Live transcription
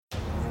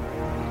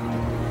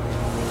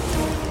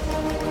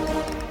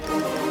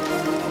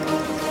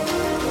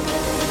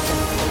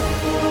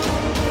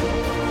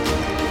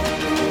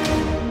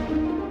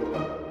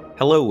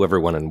Hello,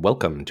 everyone, and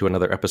welcome to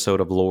another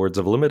episode of Lords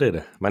of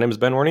Limited. My name is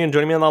Ben Warney, and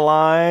joining me on the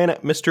line,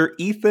 Mr.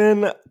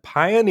 Ethan,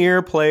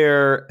 Pioneer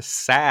player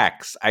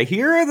Sax. I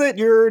hear that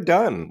you're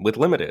done with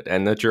Limited,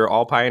 and that you're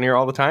all Pioneer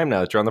all the time now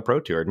that you're on the Pro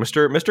Tour.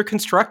 Mr.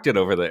 Constructed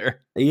over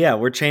there. Yeah,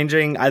 we're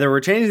changing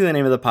the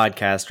name of the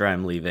podcast, or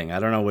I'm leaving. I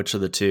don't know which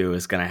of the two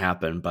is going to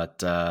happen,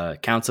 but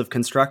Counts of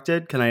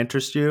Constructed, can I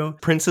interest you?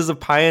 Princes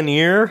of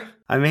Pioneer?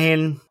 I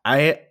mean,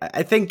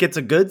 I think it's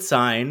a good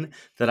sign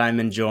that I'm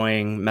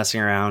enjoying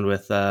messing around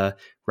with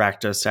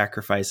Rakdos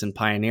Sacrifice and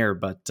Pioneer,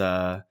 but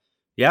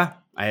yeah,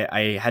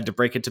 I had to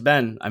break it to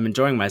Ben. I'm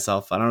enjoying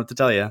myself. I don't know what to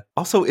tell you.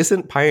 Also,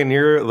 isn't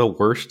Pioneer the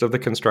worst of the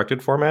constructed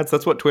formats?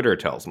 That's what Twitter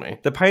tells me.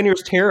 The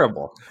Pioneer's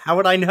terrible. How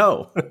would I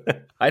know?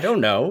 I don't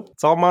know.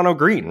 It's all mono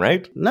green,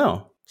 right?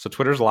 No. So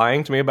Twitter's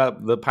lying to me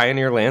about the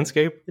Pioneer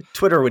landscape?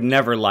 Twitter would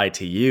never lie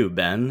to you,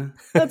 Ben.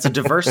 That's a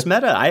diverse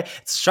meta.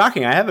 It's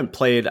shocking.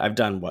 I've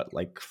done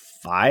like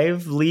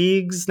 5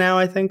 leagues now,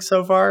 I think,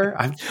 so far.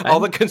 All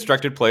the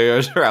constructed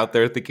players are out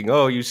there thinking,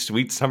 oh, you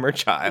sweet summer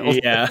child.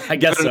 Yeah, I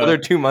guess so. Another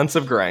 2 months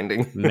of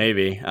grinding.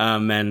 Maybe. I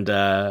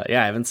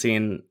haven't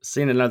seen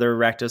another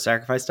Rakdos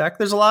Sacrifice deck.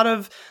 There's a lot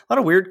of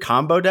weird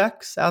combo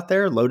decks out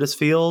there. Lotus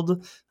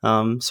Field,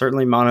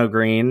 certainly mono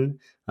green.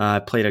 I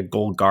played a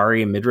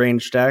Golgari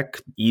mid-range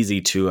deck,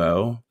 easy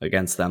 2-0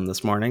 against them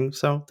this morning.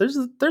 So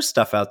there's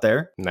stuff out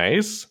there.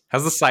 Nice.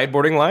 How's the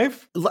sideboarding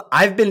life?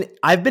 I've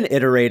been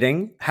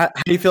iterating. How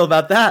do you feel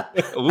about that?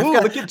 Ooh,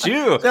 look at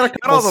you. Got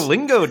all the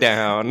lingo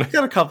down.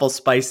 Got a couple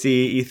spicy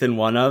Ethan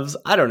one-ofs.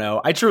 I don't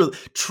know. I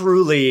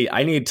truly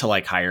I need to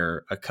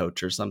hire a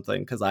coach or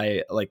something, because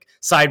I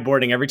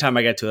sideboarding every time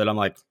I get to it. I'm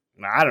like,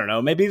 I don't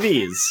know, maybe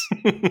these.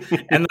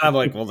 And then I'm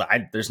like, well,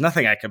 there's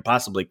nothing I could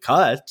possibly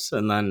cut.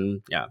 And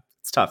then, yeah.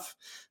 It's tough.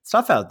 It's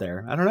tough out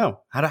there. I don't know.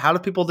 How do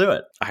people do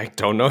it? I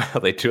don't know how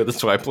they do it.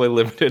 That's why I play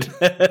Limited.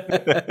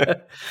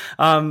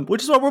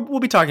 Which is what we'll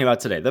be talking about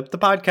today. The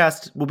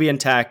podcast will be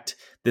intact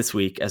this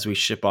week as we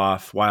ship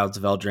off Wilds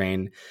of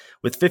Eldraine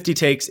with 50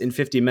 takes in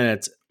 50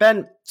 minutes.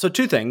 Ben, so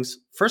 2 things.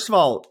 First of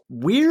all,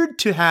 weird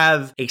to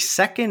have a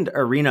second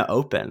arena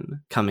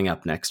open coming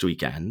up next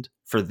weekend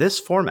for this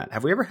format.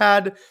 Have we ever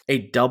had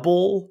a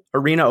double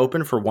arena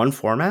open for one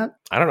format?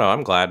 I don't know.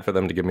 I'm glad for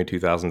them to give me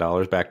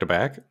 $2,000 back to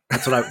back.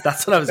 That's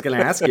what I was going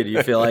to ask you. Do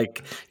you feel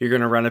like you're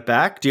going to run it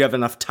back? Do you have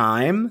enough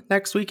time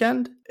next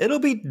weekend? It'll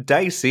be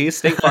dicey.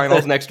 State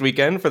finals next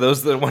weekend for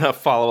those that want to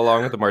follow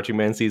along with the Marching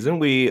Band season.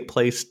 We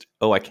placed,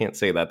 I can't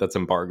say that. That's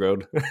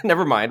embargoed.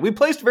 Never mind. We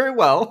placed very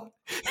well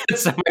at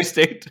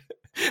semi-state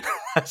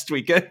last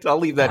weekend. I'll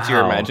leave that to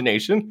your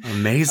imagination.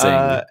 Amazing.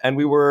 And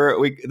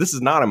this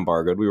is not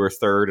embargoed. We were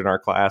 3rd in our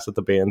class at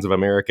the Bands of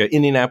America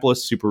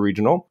Indianapolis Super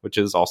Regional, which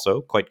is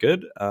also quite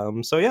good.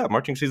 So yeah,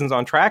 marching season's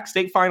on track.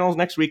 State finals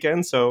next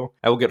weekend. So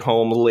I will get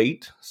home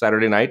late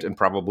Saturday night and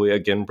probably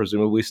again,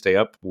 presumably stay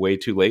up way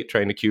too late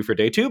trying to queue for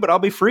day 2, but I'll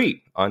be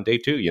free on day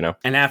 2,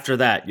 And after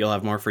that, you'll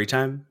have more free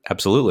time?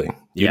 Absolutely.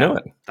 You know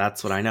it.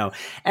 That's what I know.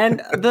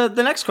 And the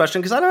next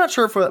question, because I'm not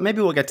sure if maybe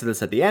we'll get to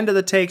this at the end of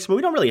the takes, but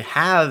we don't really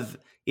have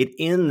it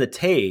in the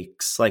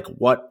takes, like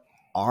what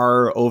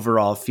our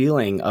overall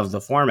feeling of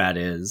the format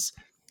is.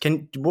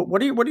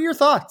 What are your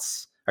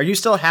thoughts? Are you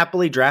still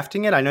happily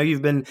drafting it? I know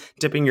you've been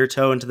dipping your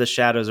toe into the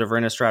shadows of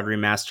Innistrad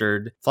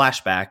Remastered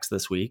flashbacks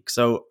this week.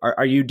 So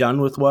are you done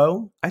with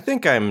WoE? I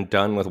think I'm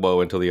done with WoE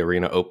until the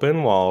arena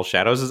open while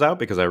Shadows is out,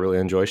 because I really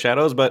enjoy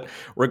Shadows. But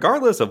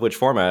regardless of which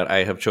format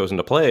I have chosen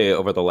to play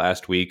over the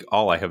last week,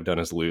 all I have done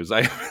is lose. I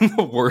am in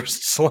the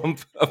worst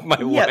slump of my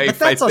life. Yeah, but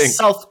that's a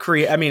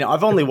self-created. I mean,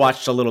 I've only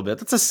watched a little bit.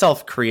 That's a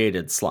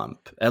self-created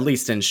slump, at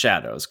least in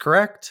Shadows,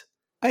 correct?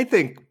 I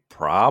think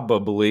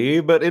probably,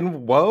 but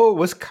in WoE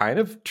was kind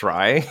of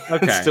trying.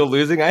 Okay. Still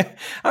losing.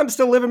 I'm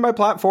still living my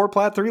Plat 4,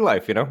 Plat 3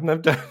 life,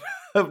 I've done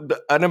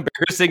an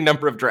embarrassing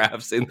number of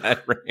drafts in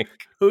that rank.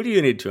 Who do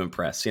you need to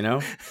impress,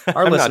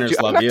 Our listeners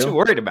love you. I'm not too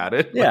worried about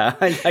it. Yeah,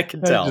 I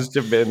can tell. I just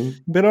have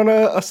been on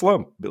a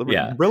slump.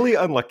 Yeah. Really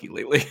unlucky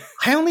lately.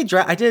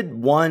 I did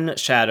one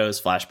Shadows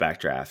flashback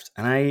draft,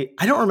 and I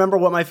don't remember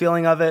what my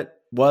feeling of it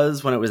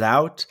was when it was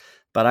out.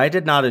 But I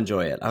did not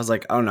enjoy it. I was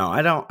like, oh no,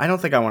 I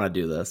don't think I want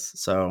to do this.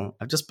 So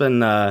I've just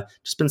been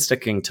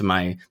sticking to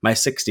my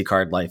 60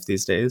 card life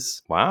these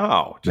days.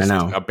 Wow. Just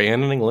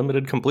abandoning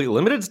Limited completely.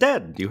 Limited's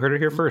dead. You heard it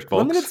here first, folks.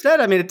 Limited's dead.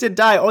 I mean, it did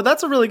die. Oh,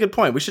 that's a really good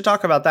point. We should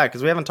talk about that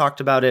because we haven't talked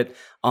about it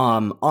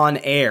on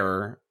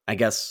air. I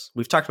guess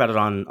we've talked about it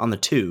on the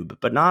tube,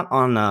 but not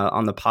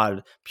on the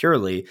pod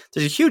purely.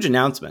 There's a huge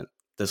announcement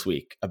this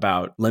week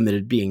about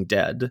Limited being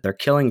dead. They're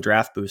killing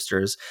draft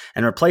boosters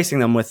and replacing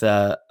them with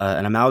an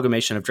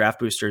amalgamation of draft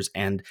boosters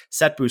and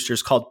set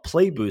boosters called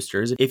play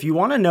boosters. If you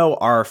want to know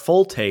our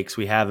full takes,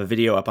 we have a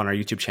video up on our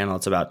YouTube channel.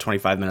 It's about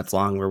 25 minutes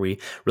long where we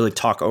really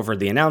talk over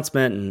the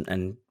announcement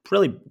and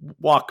really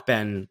walk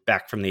Ben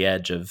back from the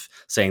edge of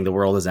saying the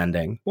world is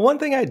ending. One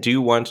thing I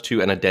do want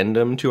to, an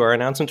addendum to our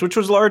announcements, which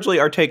was largely,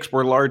 our takes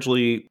were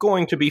largely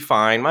going to be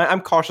fine.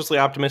 I'm cautiously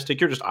optimistic.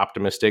 You're just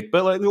optimistic,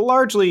 but like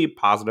largely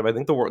positive. I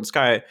think the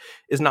sky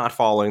is not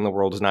falling. The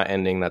world is not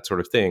ending, that sort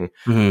of thing.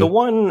 Mm-hmm. The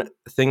one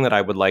thing that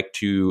I would like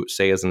to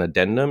say as an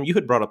addendum, you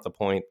had brought up the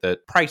point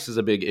that price is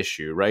a big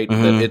issue, right?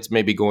 Mm-hmm. That it's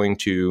maybe going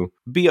to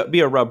be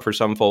a rub for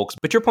some folks.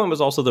 But your point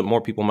was also that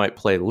more people might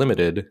play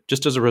limited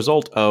just as a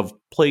result of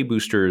play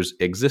boosters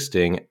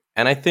existing.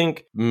 And I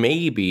think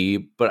maybe,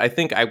 but I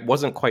think I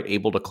wasn't quite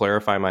able to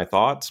clarify my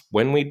thoughts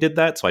when we did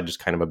that. So I just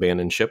kind of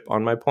abandoned ship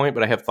on my point,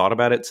 but I have thought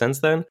about it since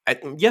then.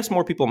 Yes,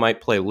 more people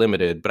might play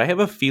limited, but I have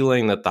a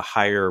feeling that the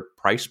higher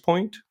price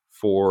point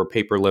for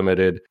paper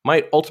limited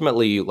might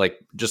ultimately like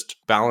just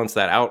balance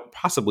that out,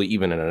 possibly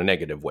even in a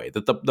negative way.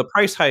 That the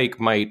price hike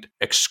might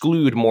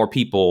exclude more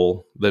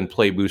people than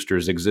play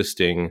boosters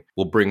existing,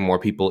 will bring more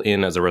people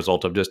in as a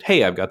result of just,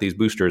 hey, I've got these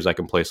boosters, I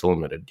can place a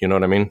limited. You know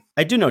what I mean?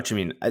 I do know what you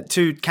mean.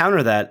 To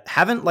counter that,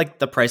 haven't like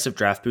the price of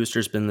draft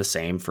boosters been the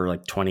same for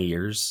like 20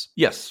 years?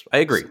 Yes, I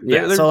agree.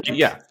 Yeah, so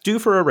like, due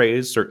for a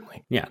raise,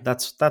 certainly. Yeah,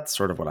 that's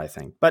sort of what I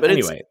think. But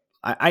anyway,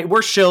 we're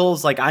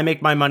shills. Like, I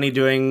make my money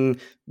doing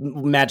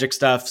Magic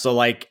stuff. So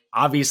like,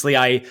 obviously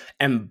I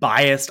am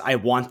biased. I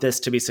want this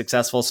to be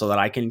successful so that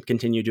I can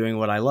continue doing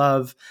what I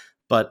love.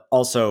 But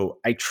also,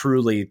 I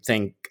truly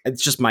think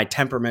it's just my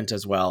temperament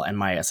as well. And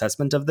my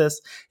assessment of this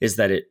is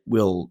that it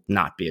will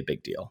not be a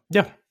big deal.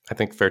 Yeah, I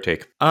think fair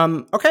take.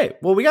 Okay.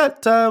 Well, we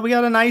got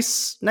a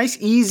nice,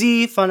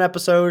 easy, fun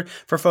episode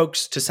for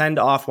folks to send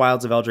off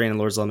Wilds of Eldraine and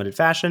Lords of Limited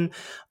fashion.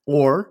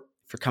 Or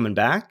if you're coming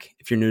back,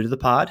 if you're new to the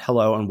pod,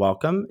 hello and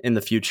welcome in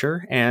the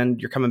future.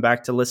 And you're coming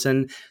back to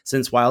listen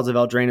since Wilds of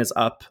Eldraine is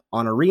up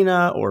on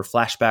Arena or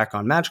Flashback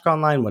on Magic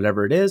Online,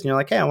 whatever it is. And you're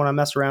like, hey, I want to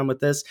mess around with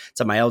this. It's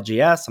at my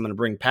LGS. I'm going to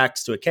bring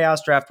packs to a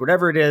Chaos Draft,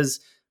 whatever it is.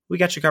 We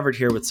got you covered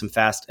here with some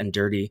fast and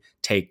dirty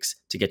takes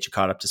to get you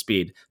caught up to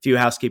speed. A few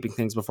housekeeping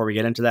things before we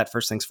get into that.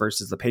 First things first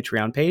is the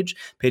Patreon page.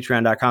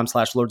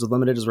 Patreon.com/Lords of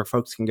Limited is where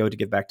folks can go to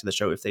give back to the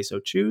show if they so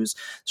choose.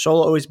 The show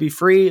will always be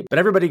free, but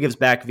everybody gives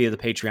back via the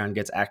Patreon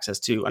gets access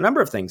to a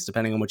number of things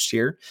depending on which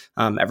tier.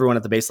 Everyone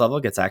at the base level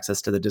gets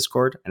access to the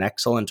Discord, an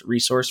excellent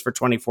resource for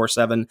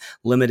 24/7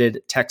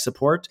 limited tech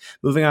support.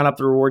 Moving on up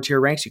the reward tier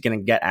ranks, you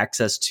can get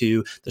access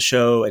to the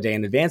show a day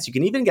in advance. You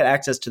can even get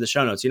access to the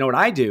show notes. You know what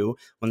I do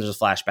when there's a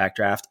flashback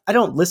draft? I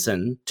don't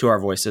listen to our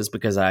voices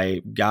because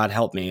God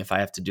help me if I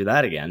have to do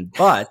that again.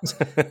 But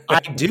I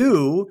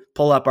do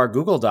pull up our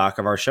Google Doc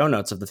of our show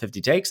notes of the 50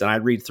 takes and I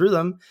read through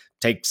them.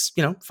 Takes,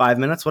 5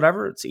 minutes,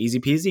 whatever. It's easy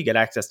peasy. Get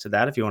access to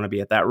that if you want to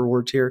be at that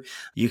reward tier.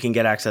 You can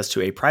get access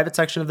to a private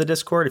section of the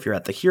Discord if you're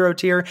at the hero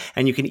tier.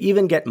 And you can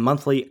even get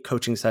monthly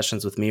coaching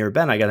sessions with me or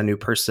Ben. I got a new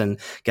person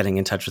getting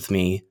in touch with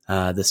me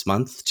this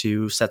month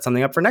to set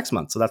something up for next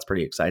month. So that's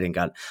pretty exciting.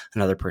 Got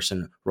another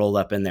person rolled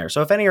up in there.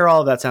 So if any or all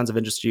of that sounds of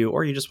interest to you,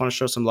 or you just want to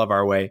show some love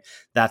our way,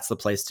 that's the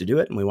place to do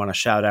it. And we want to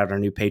shout out our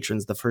new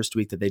patrons the first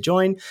week that they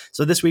join.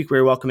 So this week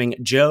we're welcoming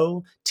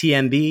Joe,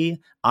 TMB,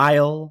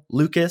 Isle,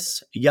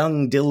 Lucas,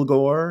 Young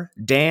Dilgore,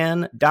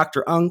 Dan,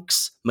 Dr.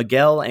 Unks,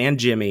 Miguel, and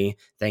Jimmy.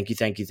 Thank you,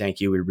 thank you, thank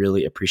you. We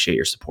really appreciate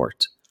your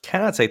support.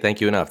 Cannot say thank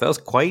you enough. That was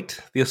quite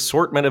the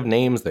assortment of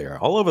names there,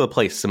 all over the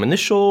place. Some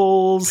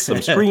initials, some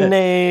screen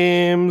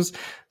names,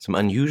 some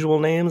unusual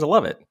names. I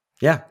love it.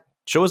 Yeah.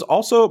 Show is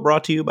also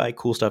brought to you by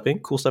Cool Stuff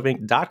Inc.,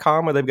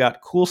 coolstuffinc.com, where they've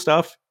got cool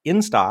stuff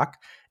in stock.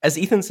 As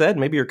Ethan said,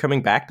 maybe you're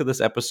coming back to this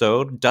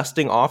episode,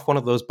 dusting off one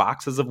of those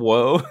boxes of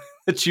WOE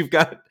that you've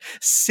got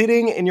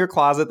sitting in your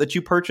closet that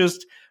you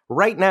purchased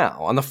right now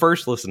on the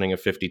first listening of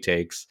 50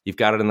 Takes. You've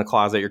got it in the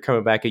closet. You're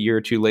coming back a year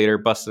or two later,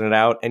 busting it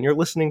out, and you're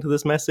listening to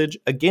this message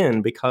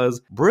again because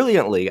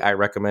brilliantly I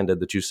recommended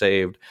that you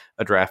saved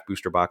a draft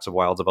booster box of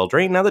Wilds of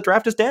Eldraine. Now the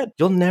draft is dead.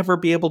 You'll never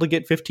be able to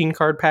get 15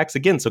 card packs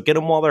again, so get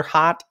them while they're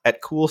hot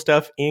at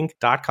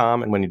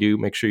coolstuffinc.com. And when you do,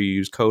 make sure you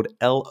use code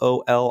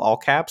LOL, all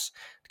caps,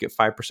 to get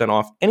 5%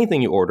 off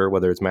anything you order,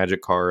 whether it's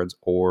Magic cards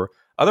or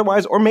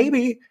otherwise, or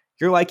maybe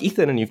you're like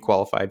Ethan and you've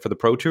qualified for the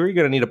Pro Tour. You're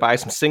going to need to buy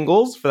some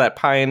singles for that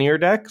Pioneer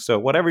deck. So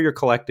whatever you're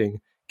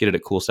collecting, get it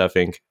at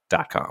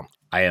coolstuffinc.com.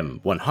 I am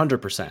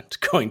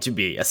 100% going to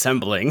be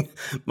assembling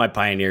my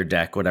Pioneer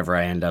deck, whatever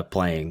I end up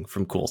playing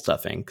from Cool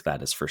Stuff Inc.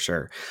 That is for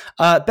sure.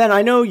 Ben,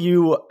 I know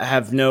you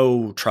have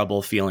no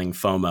trouble feeling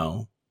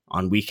FOMO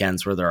on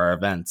weekends where there are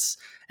events.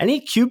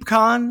 Any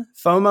CubeCon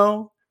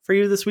FOMO for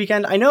you this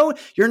weekend? I know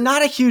you're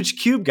not a huge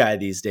Cube guy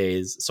these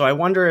days, so I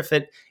wonder if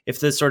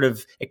the sort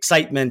of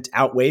excitement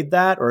outweighed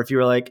that, or if you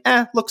were like,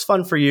 looks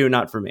fun for you,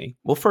 not for me.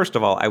 Well, first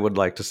of all, I would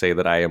like to say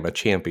that I am a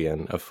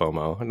champion of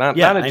FOMO. Not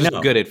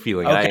just good at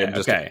feeling it. I am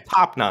just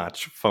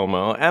top-notch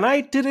FOMO, and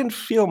I didn't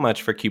feel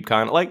much for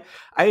CubeCon. Like,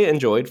 I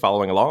enjoyed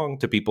following along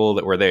to people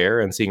that were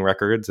there and seeing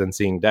records and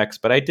seeing decks,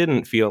 but I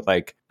didn't feel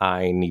like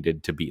I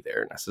needed to be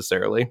there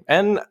necessarily.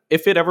 And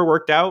if it ever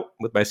worked out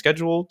with my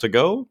schedule to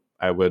go,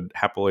 I would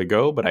happily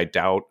go, but I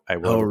doubt I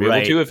will be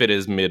able to if it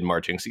is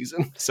mid-marching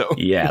season. So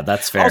yeah,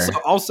 that's fair.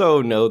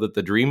 Also know that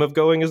the dream of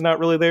going is not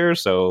really there,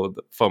 so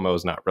the FOMO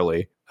is not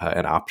really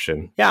an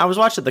option. Yeah, I was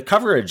watching the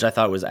coverage. I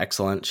thought was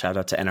excellent. Shout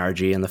out to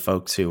NRG and the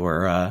folks who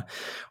were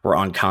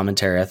on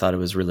commentary. I thought it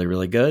was really,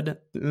 really good.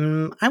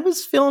 I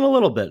was feeling a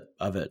little bit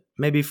of it.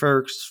 Maybe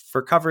for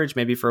coverage,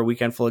 maybe for a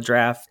weekend full of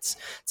drafts.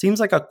 Seems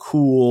like a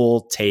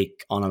cool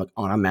take on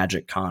a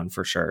Magic Con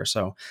for sure.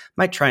 So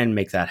might try and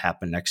make that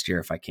happen next year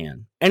if I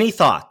can. Any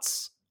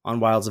thoughts on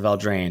Wilds of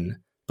Eldraine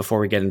before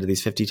we get into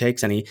these 50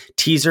 takes? Any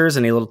teasers,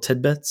 any little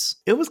tidbits?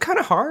 It was kind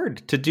of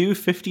hard to do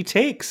 50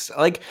 takes.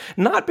 Like,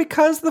 not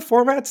because the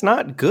format's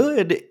not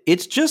good.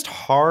 It's just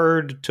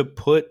hard to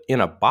put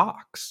in a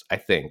box, I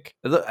think.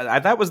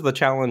 That was the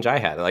challenge I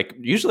had. Like,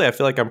 usually I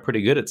feel like I'm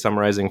pretty good at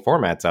summarizing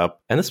formats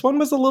up, and this one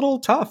was a little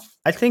tough.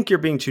 I think you're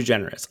being too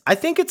generous. I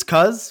think it's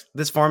because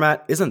this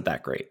format isn't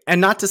that great. And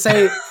not to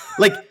say,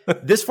 like,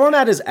 this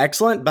format is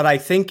excellent, but I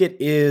think it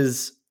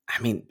is,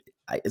 I mean,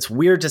 it's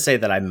weird to say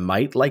that I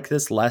might like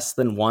this less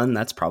than one.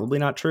 That's probably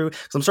not true.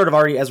 So I'm sort of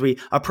already, as we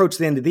approach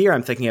the end of the year,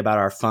 I'm thinking about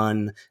our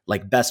fun,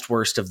 like best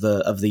worst of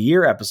the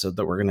year episode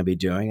that we're going to be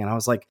doing. And I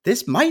was like,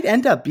 this might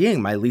end up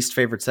being my least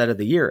favorite set of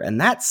the year. And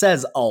that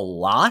says a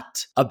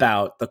lot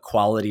about the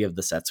quality of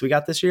the sets we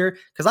got this year.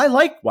 Because I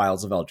like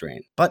Wilds of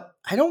Eldraine, but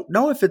I don't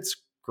know if it's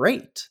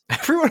great.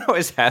 Everyone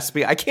always asks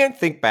me, I can't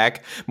think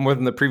back more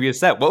than the previous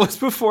set. What was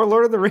before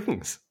Lord of the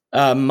Rings?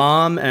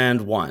 Mom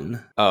and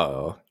One.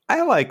 Oh,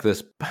 I like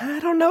this, but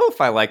I don't know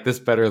if I like this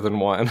better than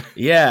one.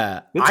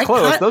 Yeah. It's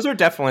close. Those are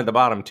definitely the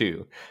bottom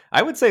two.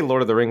 I would say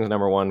Lord of the Rings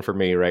number one for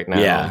me right now.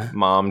 Yeah.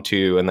 Mom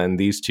 2, and then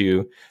these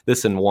two,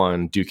 this and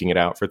 1, duking it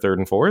out for 3rd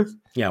and 4th.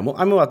 Yeah, well,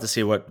 I'm about to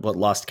see what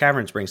Lost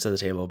Caverns brings to the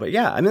table. But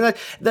yeah, I mean,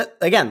 that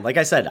again, like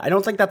I said, I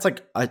don't think that's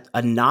like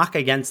a knock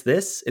against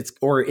this.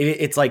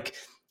 It's like,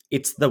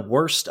 it's the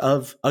worst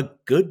of a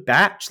good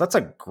batch. That's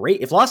a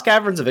great, if Lost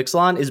Caverns of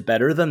Ixalan is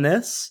better than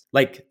this,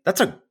 like,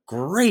 that's a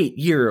great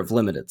year of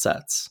limited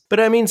sets. But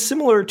I mean,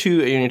 similar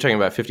to, you're talking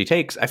about 50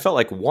 takes, I felt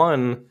like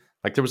one,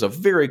 like there was a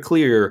very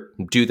clear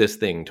do this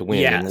thing to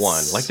win in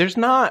one. Like there's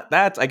not,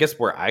 that's, I guess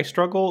where I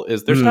struggle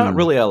is there's not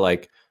really a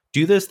like,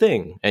 do this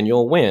thing and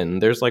you'll win.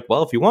 There's like,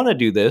 well, if you want to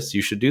do this,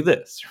 you should do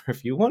this. Or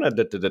if you want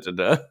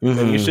to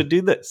then you should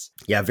do this.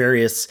 Yeah,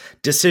 various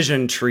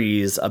decision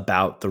trees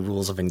about the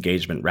rules of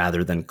engagement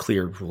rather than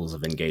clear rules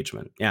of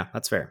engagement. Yeah,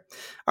 that's fair.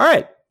 All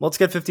right, let's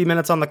get 50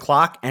 minutes on the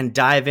clock and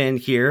dive in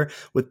here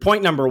with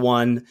point number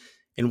 1.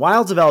 In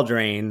Wilds of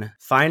Eldraine,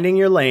 finding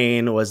your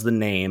lane was the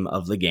name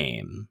of the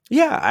game.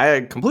 Yeah,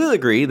 I completely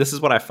agree. This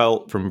is what I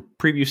felt from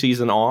preview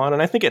season on,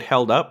 and I think it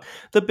held up.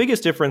 The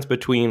biggest difference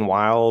between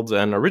Wilds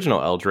and original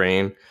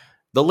Eldraine,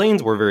 the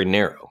lanes were very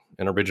narrow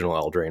in original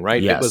Eldraine,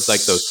 right? Yes. It was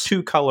like those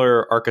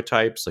 2-color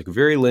archetypes, like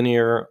very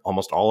linear,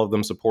 almost all of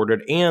them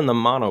supported, and the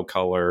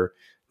monocolor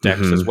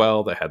decks as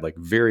well that had like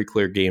very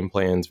clear game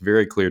plans,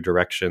 very clear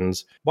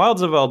directions.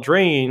 Wilds of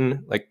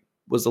Eldraine like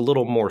was a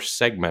little more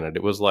segmented.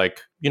 It was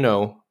like,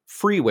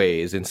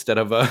 freeways instead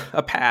of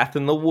a path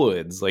in the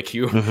woods. Like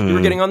you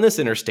were getting on this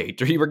interstate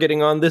or you were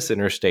getting on this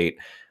interstate.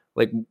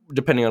 Like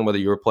depending on whether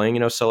you were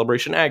playing,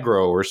 Celebration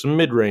Aggro or some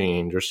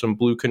mid-range or some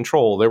blue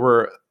control. There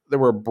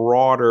were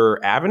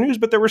broader avenues,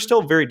 but there were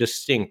still very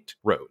distinct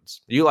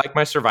roads. You like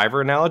my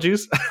Survivor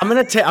analogies? I'm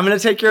gonna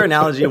take your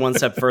analogy one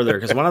step further,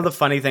 because one of the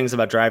funny things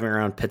about driving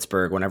around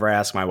Pittsburgh, whenever I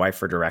ask my wife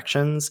for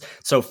directions,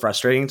 it's so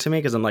frustrating to me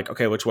because I'm like,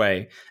 okay, which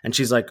way? And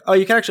she's like, oh,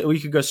 you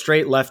could go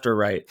straight, left, or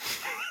right.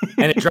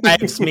 And it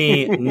drives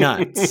me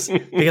nuts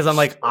because I'm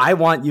like, I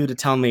want you to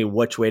tell me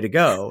which way to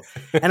go.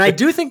 And I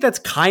do think that's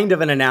kind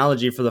of an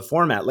analogy for the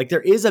format. Like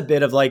there is a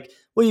bit of like,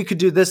 well, you could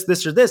do this,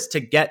 this, or this to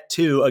get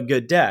to a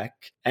good deck.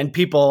 And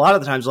people a lot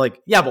of the times are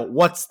like, yeah, but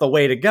what's the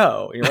way to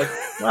go? And you're like,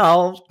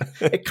 well,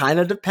 it kind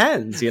of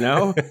depends,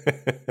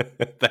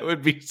 That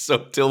would be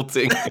so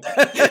tilting.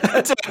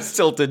 I was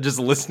tilted just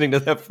listening to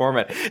that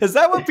format. Is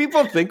that what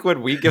people think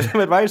when we give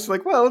them advice?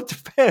 Like, well, it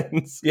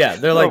depends. Yeah,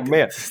 they're like,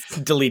 man,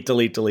 delete.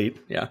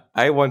 Yeah.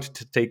 I want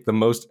to take the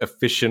most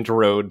efficient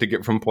road to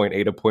get from point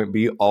A to point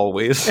B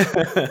always.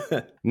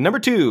 Number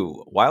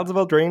 2, Wilds of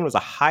Eldraine was a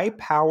high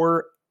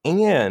power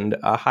and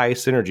a high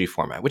synergy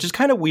format, which is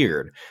kind of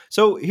weird.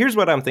 So here's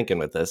what I'm thinking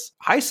with this.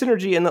 High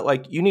synergy in that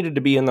like you needed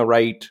to be in the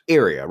right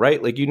area,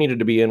 right? Like you needed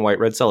to be in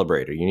White-Red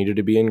Celebrator, you needed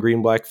to be in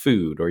Green-Black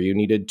Food, or you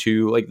needed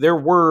to, like there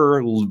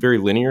were very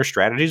linear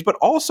strategies, but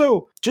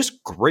also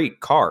just great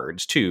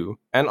cards too.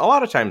 And a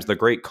lot of times the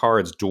great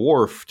cards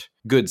dwarfed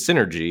good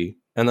synergy.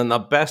 And then the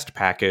best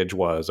package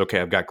was,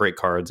 okay, I've got great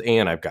cards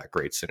and I've got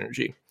great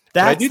synergy.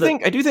 I do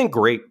think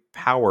great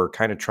power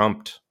kind of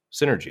trumped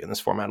synergy in this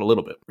format a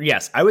little bit.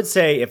 Yes, I would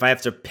say if I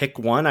have to pick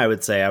one, I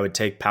would say I would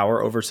take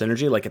power over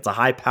synergy. Like it's a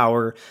high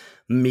power,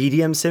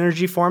 medium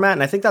synergy format.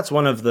 And I think that's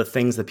one of the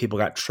things that people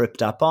got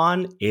tripped up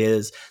on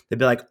is they'd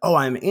be like, oh,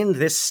 I'm in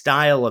this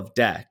style of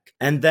deck.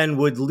 And then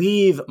would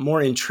leave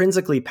more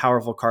intrinsically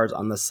powerful cards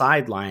on the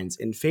sidelines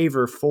in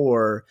favor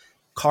for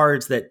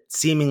cards that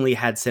seemingly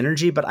had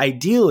synergy. But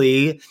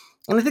ideally,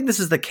 And I think this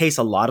is the case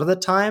a lot of the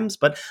times,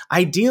 but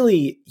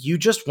ideally, you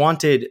just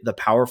wanted the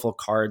powerful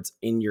cards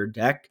in your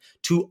deck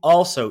to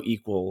also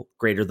equal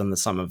greater than the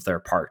sum of their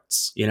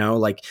parts. You know,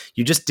 like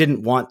you just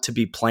didn't want to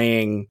be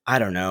playing, I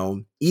don't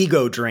know,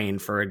 Ego Drain,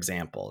 for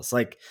example. It's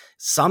like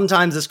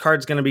sometimes this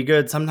card's going to be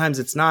good, sometimes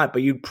it's not,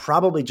 but you'd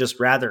probably just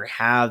rather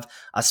have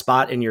a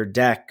spot in your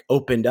deck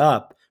opened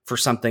up for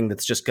something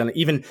that's just going to,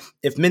 even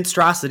if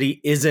Minstrosity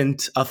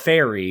isn't a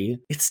fairy,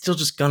 it's still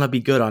just going to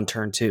be good on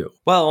turn 2.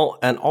 Well,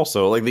 and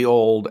also like the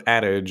old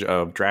adage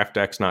of draft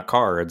decks, not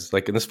cards.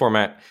 Like in this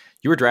format,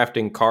 you were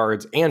drafting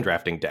cards and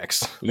drafting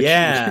decks. Like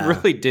Yeah. You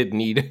really did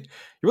need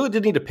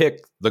to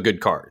pick the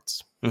good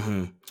cards.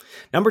 Mm-hmm.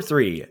 Number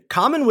 3,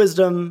 common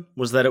wisdom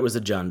was that it was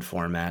a Jund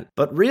format,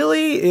 but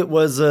really it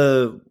was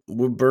a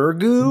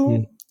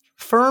Wuburgu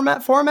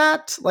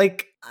format.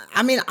 Like,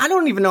 I mean, I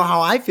don't even know how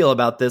I feel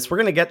about this. We're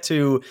going to get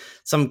to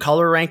some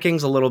color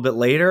rankings a little bit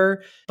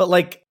later, but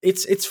like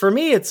it's for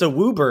me, it's a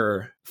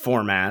Woober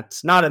format,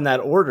 not in that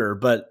order,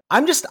 but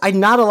I'm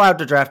not allowed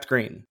to draft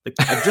green. Like,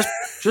 I'm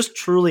just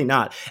truly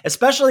not,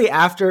 especially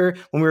after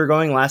when we were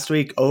going last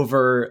week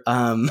over,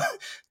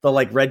 the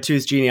like Red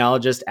Tooth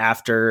genealogist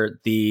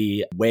after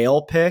the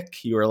whale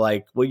pick. You were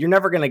like, well, you're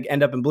never going to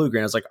end up in blue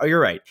green. I was like, oh,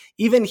 you're right.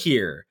 Even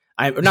here,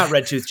 I'm not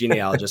Red Tooth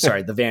genealogist.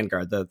 Sorry, the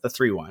Vanguard, the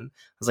 3-1. I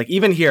was like,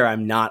 even here,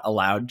 I'm not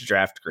allowed to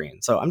draft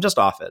green. So I'm just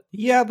off it.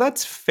 Yeah,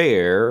 that's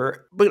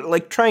fair. But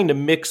like trying to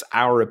mix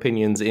our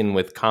opinions in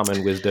with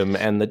common wisdom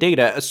and the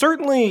data,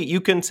 certainly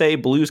you can say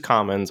blue's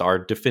commons are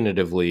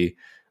definitively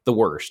the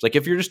worst. Like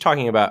if you're just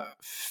talking about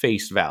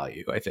face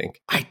value, I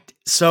think.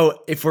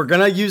 So if we're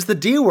going to use the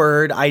D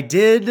word, I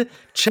did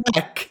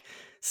check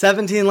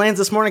 17 lands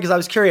this morning because I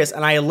was curious,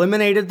 and I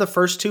eliminated the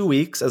first 2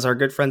 weeks, as our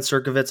good friend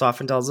Sirkovitz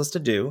often tells us to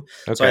do.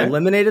 Okay. So I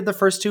eliminated the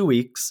first 2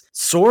 weeks,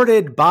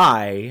 sorted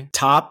by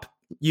top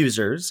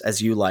users,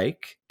 as you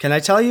like. Can I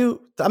tell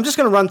you? I'm just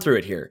going to run through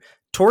it here.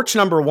 Torch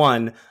number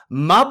 1,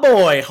 my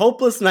boy,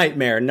 Hopeless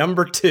Nightmare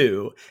number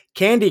 2,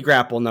 Candy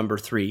Grapple number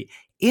 3,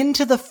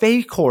 Into the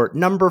Fey Court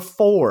number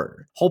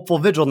 4, Hopeful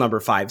Vigil number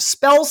 5,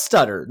 Spell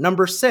Stutter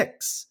number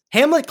 6.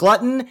 Hamlet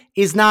Glutton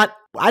is not,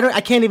 I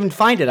can't even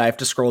find it. I have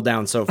to scroll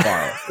down so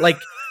far. Like,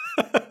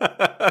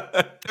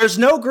 there's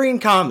no green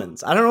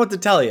commons. I don't know what to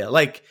tell you.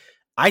 Like,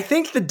 I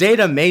think the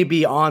data may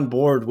be on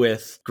board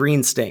with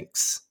green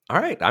stinks. All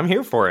right, I'm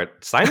here for it.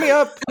 Sign me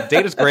up.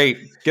 Data's great.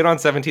 Get on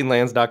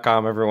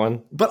 17lands.com,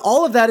 everyone. But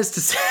all of that is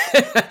to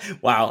say,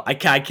 wow, I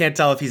can't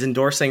tell if he's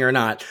endorsing or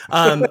not.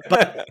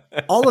 But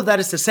all of that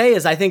is to say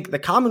is I think the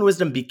common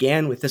wisdom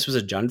began with this was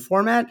a Jund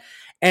format.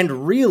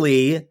 And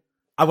really,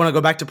 I want to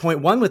go back to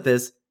point 1 with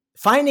this.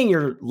 Finding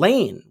your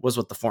lane was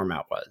what the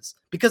format was,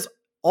 because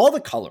all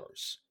the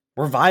colors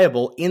were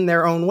viable in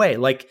their own way.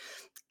 Like,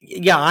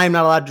 yeah, I'm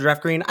not allowed to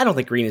draft green. I don't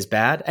think green is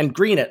bad. And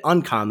green at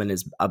uncommon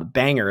is a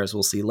banger, as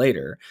we'll see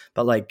later.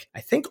 But like,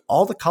 I think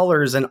all the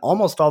colors and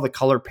almost all the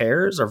color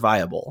pairs are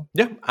viable.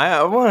 Yeah, I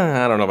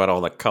don't know about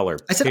all the color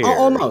pairs. I said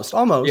almost.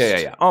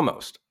 Yeah,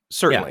 almost.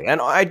 Certainly. Yeah.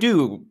 And I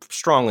do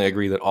strongly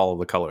agree that all of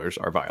the colors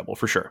are viable,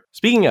 for sure.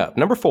 Speaking of,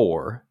 number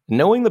 4,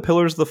 knowing the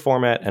pillars of the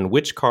format and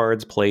which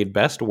cards played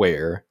best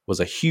where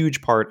was a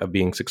huge part of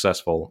being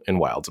successful in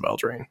Wilds of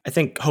Eldraine. I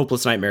think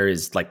Hopeless Nightmare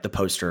is like the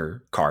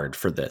poster card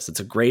for this.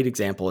 It's a great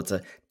example. It's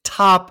a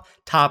top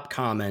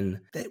common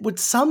that would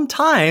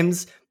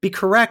sometimes be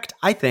correct,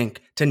 I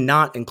think, to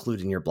not include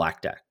in your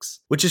black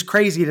decks, which is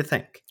crazy to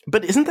think.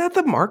 But isn't that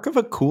the mark of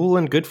a cool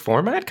and good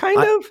format,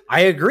 kind of? I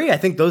agree. I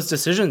think those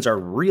decisions are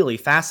really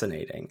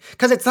fascinating.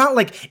 Because it's not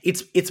like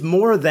it's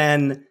more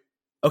than,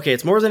 okay,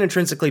 it's more than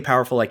intrinsically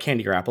powerful like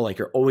Candy Grapple, like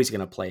you're always going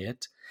to play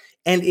it.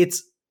 And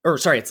it's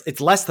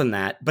less than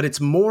that, but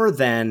it's more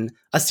than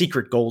a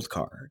secret gold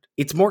card.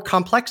 It's more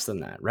complex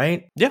than that,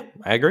 right? Yeah,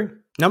 I agree.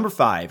 Number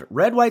 5,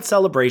 Red-White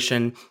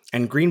Celebration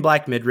and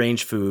Green-Black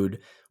Midrange Food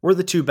were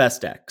the 2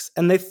 best decks.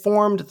 And they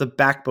formed the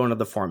backbone of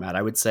the format.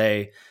 I would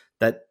say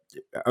that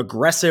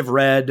aggressive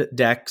red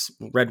decks,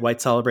 Red-White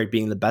Celebrate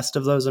being the best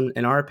of those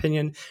in our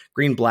opinion,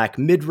 Green-Black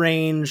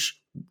Midrange,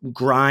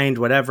 grind,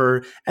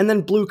 whatever, and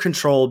then blue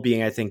control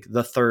being, I think,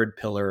 the third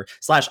pillar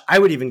 / I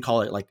would even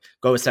call it, like,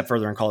 go a step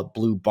further and call it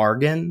blue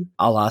bargain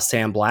a la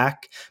Sam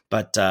Black.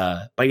 But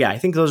yeah, I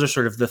think those are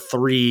sort of the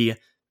 3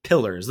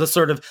 pillars, the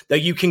sort of that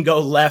you can go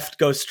left,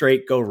 go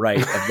straight, go right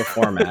of the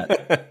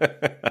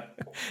format.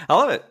 I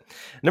love it.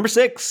 Number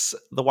 6,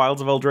 the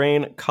Wilds of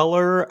Eldraine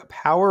color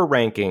power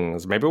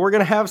rankings. Maybe we're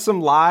going to have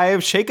some live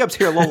shakeups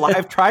here, a little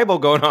live tribal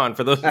going on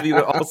for those of you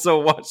that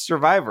also watch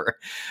Survivor.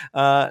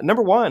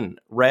 Number 1,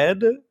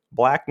 red,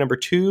 black number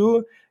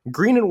 2,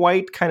 green and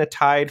white kind of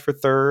tied for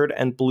 3rd,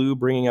 and blue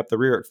bringing up the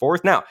rear at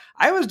 4th. Now,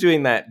 I was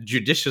doing that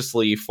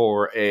judiciously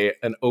for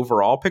an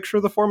overall picture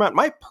of the format.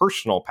 My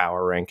personal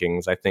power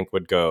rankings, I think,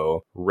 would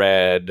go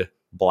red,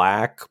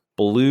 black,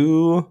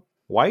 blue,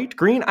 white,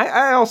 green.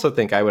 I also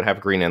think I would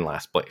have green in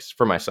last place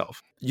for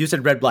myself. You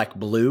said red, black,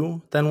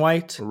 blue, then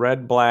white?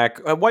 Red, black,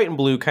 white and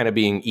blue kind of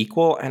being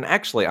equal. And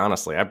actually,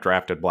 honestly, I've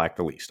drafted black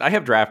the least. I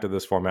have drafted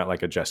this format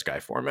like a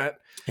Jeskai format.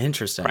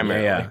 Interesting.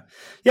 Primarily.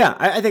 Yeah,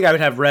 I think I would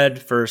have red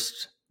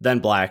first, then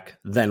black,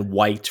 then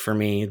white for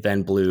me,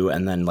 then blue,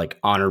 and then like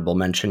honorable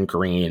mention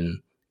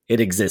green.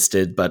 It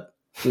existed, but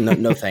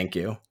no thank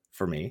you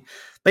for me.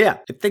 But yeah,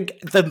 I think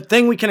the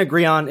thing we can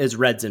agree on is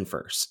red's in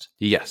first.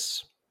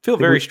 Yes. Feel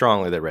very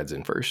strongly that red's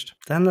in first.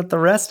 Then the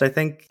rest, I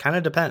think, kind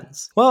of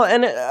depends. Well,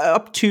 and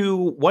up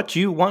to what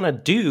you want to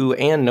do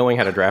and knowing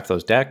how to draft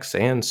those decks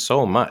and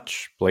so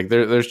much. Like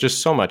there's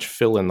just so much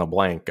fill in the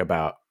blank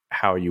about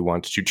how you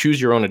want to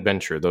choose your own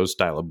adventure, those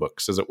style of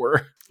books, as it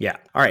were. Yeah.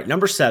 All right.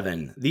 Number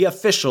 7, the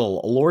official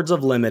Lords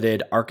of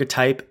Limited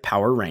archetype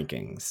power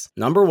rankings.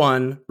 Number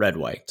 1, red,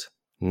 white.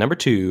 Number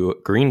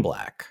 2, green,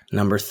 black.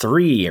 Number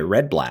 3,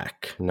 red,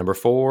 black. Number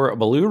 4,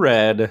 blue,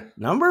 red.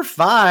 Number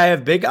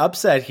 5, big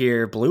upset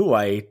here, blue,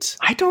 white.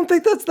 I don't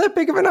think that's that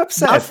big of an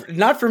upset.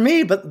 Not for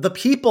me, but the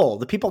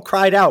people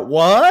cried out,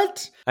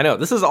 what? I know,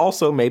 this is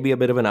also maybe a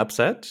bit of an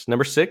upset.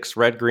 Number 6,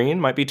 red,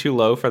 green, might be too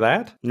low for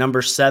that.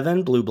 Number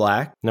 7, blue,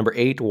 black. Number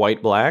 8,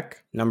 white,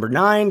 black. Number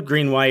 9,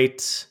 green,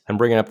 white. And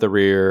bringing up the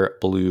rear,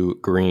 blue,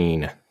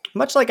 green.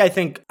 Much like I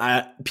think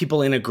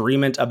people in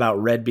agreement about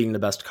red being the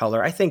best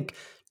color, I think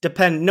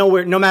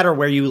no matter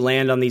where you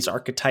land on these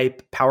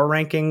archetype power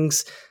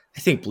rankings, I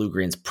think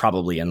blue-green's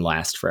probably in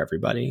last for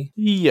everybody.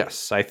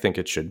 Yes, I think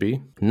it should be.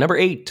 Number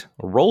 8,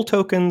 roll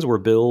tokens were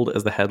billed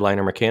as the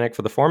headliner mechanic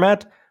for the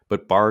format,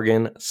 but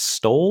Bargain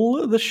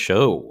stole the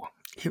show.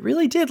 It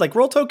really did. Like,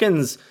 roll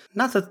tokens,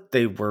 not that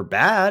they were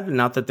bad,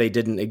 not that they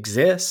didn't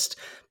exist,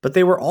 but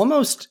they were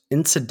almost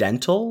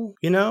incidental,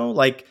 you know?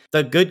 Like,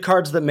 the good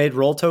cards that made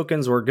roll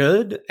tokens were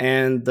good,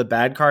 and the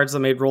bad cards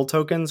that made roll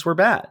tokens were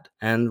bad.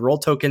 And roll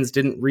tokens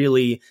didn't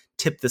really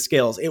tip the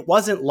scales. It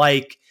wasn't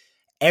like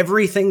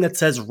everything that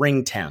says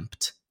ring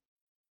tempt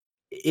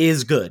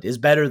is good, is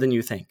better than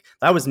you think.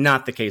 That was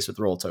not the case with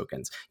roll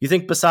tokens. You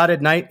think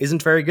Besotted Knight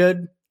isn't very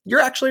good? You're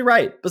actually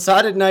right.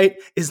 Besotted Knight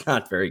is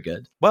not very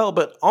good. Well,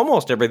 but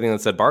almost everything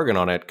that said Bargain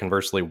on it,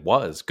 conversely,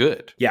 was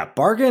good. Yeah,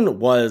 Bargain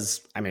was,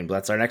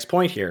 that's our next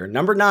point here.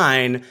 Number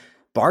 9,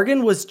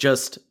 Bargain was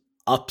just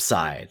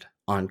upside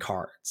on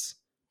cards.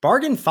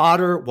 Bargain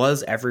fodder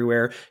was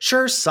everywhere.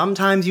 Sure,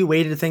 sometimes you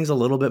weighted things a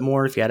little bit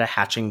more if you had a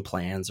hatching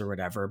plans or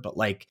whatever, but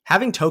like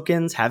having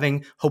tokens,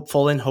 having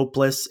hopeful and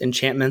hopeless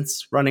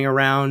enchantments running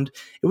around,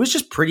 it was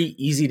just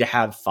pretty easy to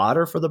have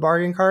fodder for the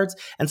bargain cards.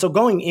 And so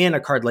going in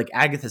a card like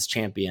Agatha's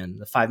Champion,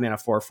 the 5-mana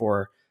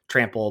 4/4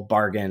 trample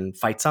bargain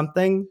fight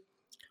something,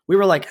 we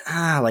were like,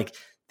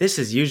 this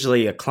is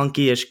usually a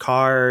clunky-ish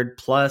card,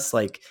 plus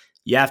like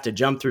you have to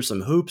jump through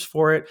some hoops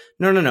for it.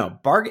 No.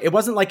 It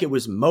wasn't like it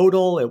was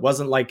modal. It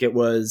wasn't like it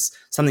was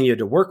something you had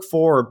to work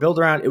for or build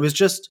around. It was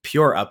just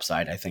pure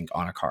upside, I think,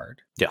 on a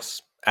card.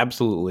 Yes,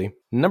 absolutely.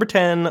 Number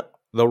 10,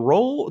 the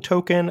roll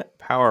token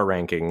power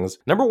rankings.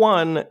 Number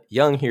 1,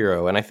 Young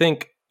Hero. And I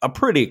think a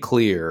pretty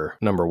clear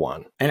number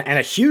 1. And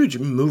a huge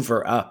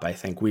mover up, I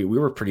think. We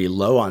were pretty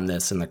low on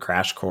this in the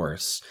crash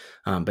course.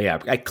 But yeah,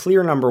 a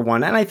clear number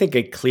 1. And I think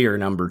a clear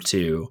number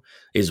 2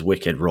 is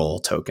Wicked roll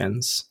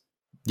tokens.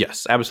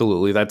 Yes,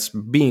 absolutely. That's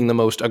being the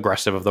most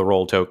aggressive of the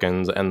roll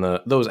tokens, and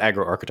those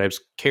aggro archetypes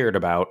cared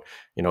about,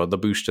 the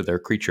boost to their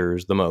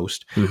creatures the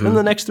most. Mm-hmm. And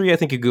the next 3, I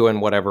think you go in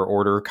whatever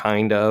order,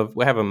 kind of.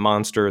 We have a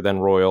monster, then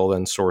royal,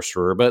 then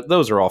sorcerer, but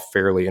those are all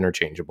fairly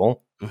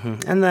interchangeable.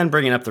 Mm-hmm. And then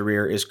bringing up the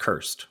rear is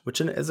cursed, which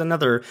is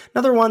another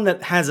one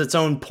that has its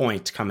own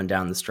point coming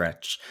down the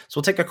stretch. So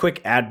we'll take a quick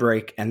ad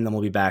break, and then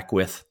we'll be back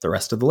with the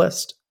rest of the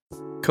list.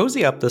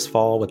 Cozy up this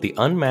fall with the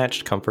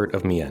unmatched comfort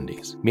of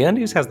MeUndies.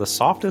 MeUndies has the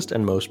softest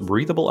and most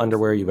breathable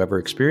underwear you've ever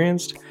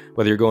experienced.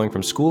 Whether you're going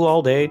from school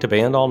all day to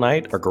band all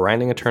night or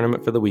grinding a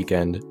tournament for the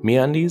weekend,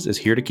 MeUndies is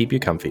here to keep you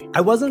comfy.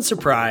 I wasn't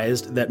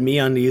surprised that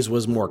MeUndies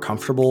was more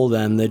comfortable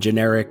than the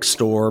generic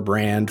store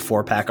brand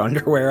 4-pack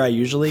underwear I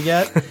usually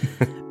get.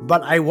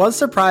 But I was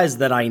surprised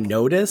that I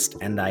noticed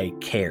and I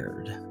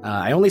cared.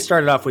 I only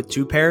started off with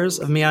 2 pairs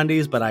of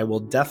MeUndies, but I will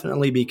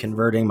definitely be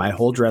converting my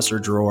whole dresser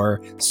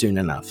drawer soon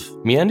enough.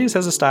 MeUndies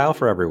has a style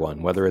for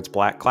everyone, whether it's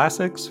black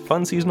classics,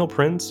 fun seasonal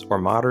prints, or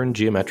modern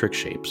geometric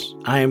shapes.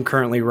 I am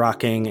currently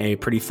rocking a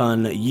pretty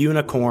fun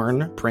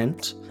unicorn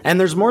print. And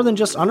there's more than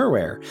just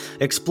underwear.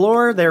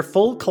 Explore their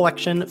full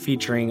collection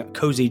featuring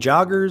cozy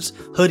joggers,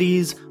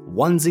 hoodies,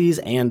 onesies,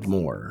 and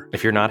more.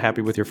 If you're not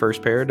happy with your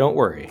first pair, don't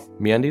worry.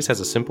 MeUndies has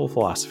a simple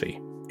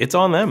philosophy. It's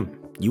on them.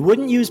 You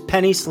wouldn't use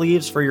penny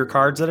sleeves for your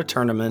cards at a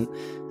tournament,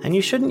 and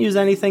you shouldn't use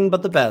anything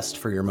but the best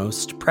for your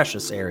most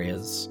precious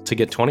areas. To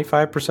get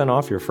 25%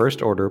 off your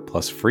first order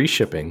plus free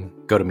shipping,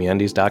 go to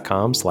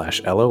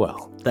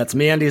MeUndies.com/LOL. That's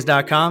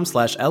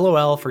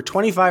MeUndies.com/LOL for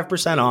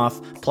 25% off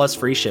plus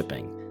free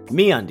shipping.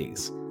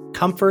 MeUndies.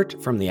 Comfort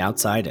from the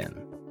outside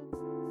in.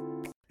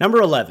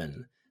 Number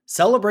 11.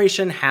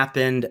 Celebration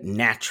happened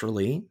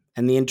naturally,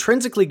 and the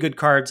intrinsically good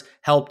cards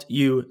helped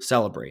you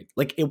celebrate.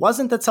 Like, it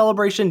wasn't that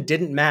celebration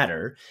didn't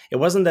matter. It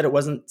wasn't that it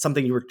wasn't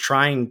something you were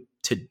trying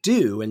to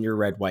do in your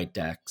red-white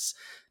decks.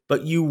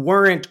 but you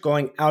weren't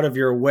going out of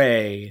your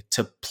way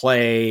to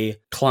play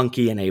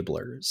clunky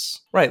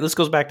enablers. Right. This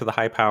goes back to the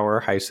high power,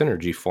 high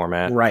synergy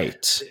format.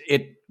 Right.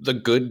 The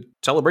good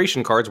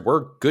celebration cards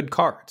were good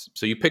cards.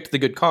 So you picked the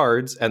good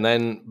cards, and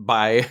then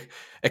by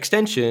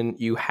extension,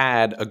 you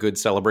had a good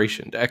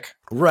celebration deck.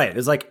 Right.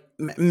 It's like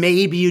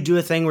maybe you do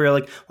a thing where you're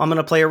like, well, I'm going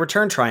to play a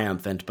Return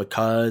Triumphant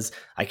because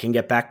I can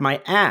get back my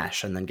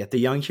Ash and then get the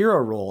Young Hero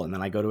roll, and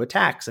then I go to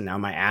attacks, and now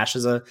my Ash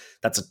is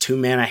that's a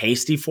 2-mana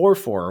hasty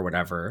 4/4 or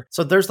whatever.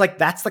 So there's like,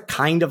 that's the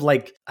kind of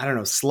like, I don't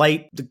know,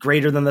 slight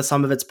greater than the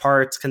sum of its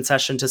parts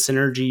concession to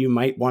synergy you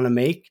might want to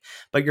make,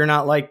 but you're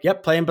not like,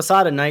 yep, playing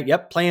Basada Knight,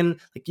 yep, playing,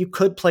 like you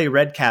could play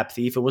Red Cap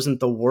Thief. It wasn't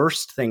the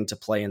worst thing to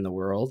play in the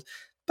world.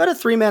 But a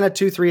 3-mana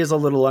 2/3 is a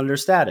little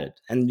understated,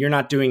 and you're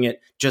not doing it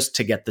just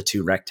to get the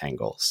 2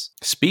 rectangles.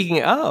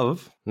 Speaking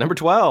of, number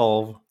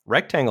 12,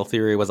 Rectangle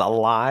Theory was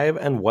alive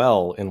and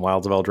well in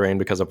Wilds of Eldraine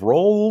because of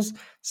rolls,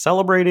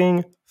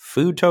 celebrating,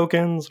 food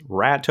tokens,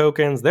 rat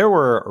tokens. There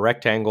were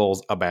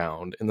rectangles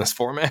abound in this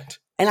format.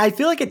 And I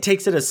feel like it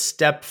takes it a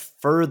step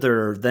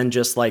further than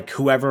just like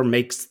whoever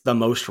makes the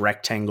most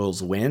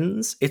rectangles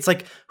wins. It's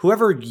like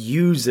whoever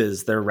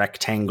uses their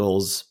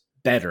rectangles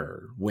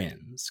better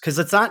wins, because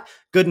it's not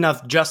good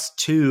enough just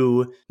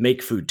to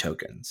make food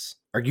tokens.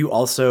 Are you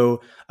also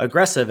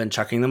aggressive and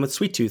chucking them with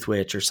Sweet Tooth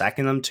Witch or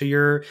sacking them to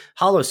your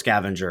Hollow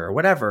Scavenger or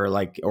whatever?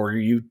 Like, or are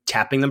you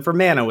tapping them for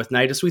mana with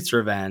Knight of Sweet's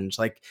Revenge?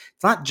 Like,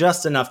 it's not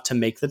just enough to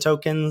make the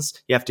tokens.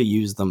 You have to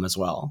use them as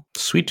well.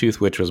 Sweet Tooth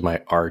Witch was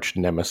my arch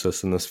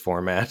nemesis in this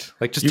format.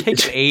 Like, just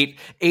take an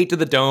 8 to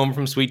the dome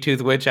from Sweet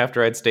Tooth Witch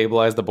after I'd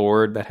stabilized the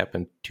board. That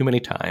happened too many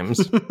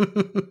times.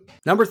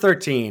 Number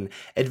 13,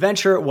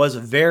 Adventure was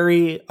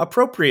very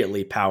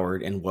appropriately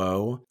powered in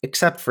WoE,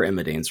 except for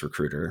Imidane's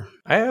Recruiter.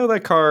 I owe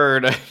that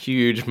card a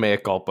huge mea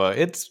culpa.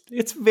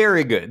 It's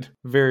very good.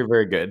 Very,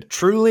 very good.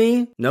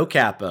 Truly, no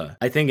kappa.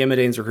 I think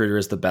Imidane's Recruiter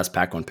is the best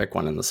pack one pick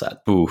one in the set.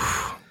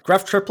 Oof.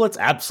 Gruff triplets?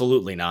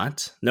 Absolutely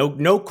not.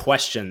 No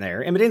question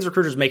there. Imidane's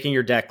Recruiter is making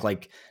your deck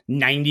like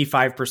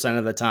 95%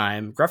 of the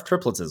time. Gruff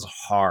triplets is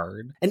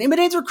hard. And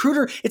Imidane's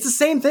Recruiter, it's the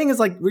same thing as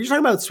like, were you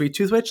talking about Sweet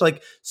Tooth Witch?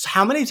 Like,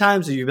 how many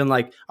times have you been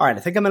like, all right, I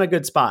think I'm in a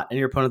good spot. And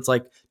your opponent's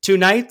like, 2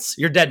 knights,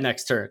 you're dead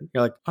next turn.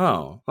 You're like,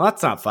 oh, well,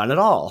 that's not fun at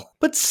all.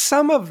 But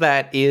some of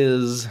that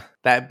is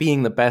that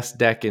being the best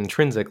deck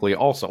intrinsically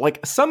also.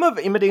 Like, some of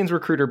Imidane's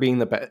Recruiter being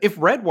the best. If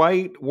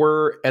red-white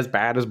were as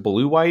bad as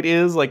blue-white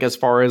is, like, as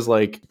far as,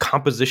 like,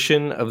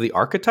 composition of the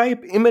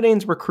archetype,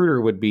 Imidane's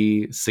Recruiter would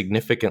be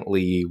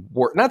significantly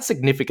worse. Not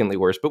significantly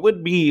worse, but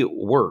would be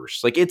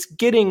worse. Like, it's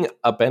getting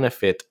a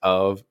benefit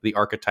of the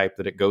archetype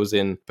that it goes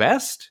in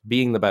best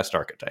being the best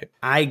archetype.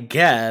 I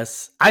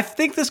guess. I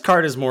think this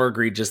card is more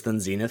egregious than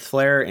Zenith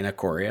Flare in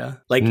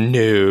Ikoria. Like,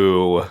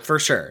 no. For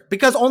sure.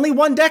 Because only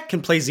one deck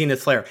can play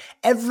Zenith Flare.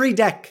 Every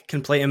deck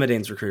can play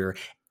Imidane's Recruiter.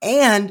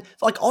 And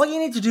like, all you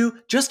need to do,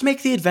 just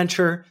make the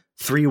adventure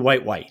 3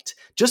 white.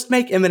 Just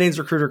make Imidane's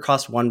Recruiter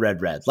cost 1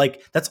 red.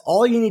 Like, that's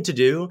all you need to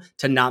do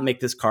to not make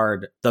this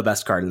card the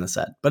best card in the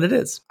set. But it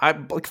is.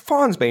 Like,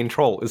 Fawn's Bane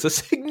Troll is a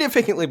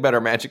significantly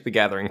better Magic the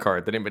Gathering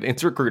card than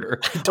Imidane's Recruiter.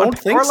 I don't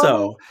think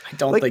so. I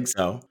don't think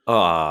so.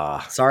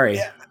 Sorry.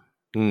 Yeah.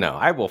 No,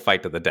 I will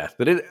fight to the death.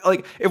 But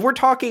if we're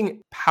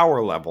talking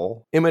power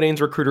level, Imidane's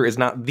Recruiter is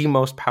not the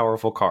most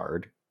powerful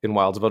card in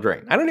Wilds of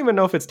Eldraine. I don't even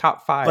know if it's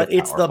top 5. But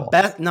it's powerful. The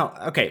best. No,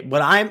 okay.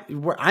 What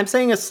I'm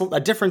saying is a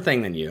different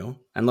thing than you.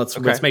 And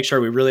let's make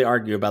sure we really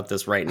argue about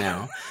this right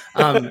now.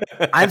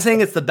 I'm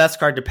saying it's the best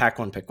card to pack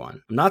one, pick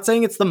one. I'm not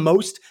saying it's the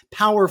most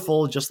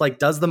powerful, just like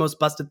does the most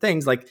busted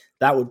things. Like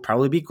that would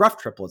probably be Gruff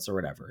triplets or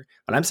whatever.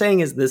 What I'm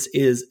saying is this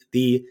is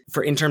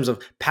in terms of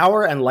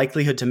power and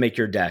likelihood to make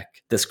your deck,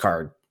 this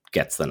card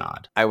gets the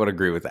nod. I would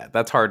agree with that.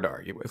 That's hard to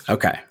argue with.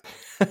 Okay.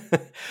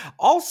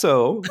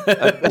 Also,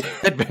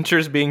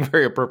 Adventures being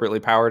very appropriately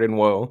powered in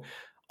WoE.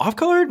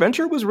 Off-color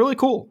Adventure was really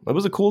cool. It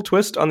was a cool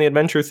twist on the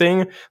Adventure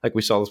thing. Like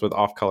we saw this with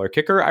Off-color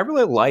Kicker. I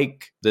really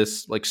like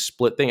this like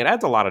split thing. It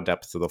adds a lot of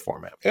depth to the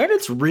format. And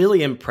it's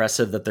really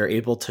impressive that they're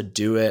able to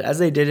do it, as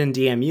they did in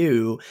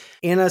DMU,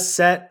 in a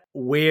set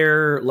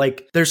where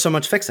like there's so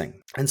much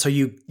fixing. And so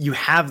you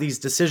have these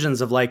decisions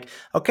of like,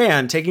 okay,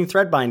 I'm taking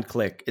Threadbind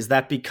Click. Is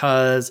that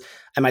because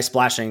am I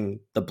splashing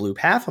the blue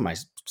half? Am I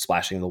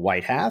splashing the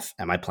white half?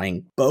 Am I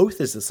playing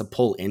both? Is this a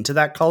pull into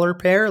that color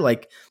pair?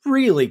 Like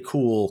really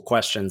cool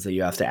questions that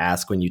you have to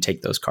ask when you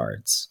take those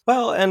cards.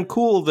 Well, and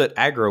cool that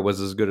aggro was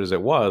as good as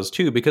it was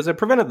too, because it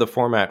prevented the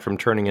format from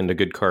turning into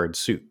good card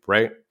soup,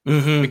 right?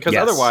 Mm-hmm, because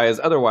yes.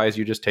 otherwise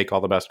you just take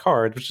all the best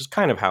cards, which is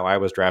kind of how I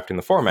was drafting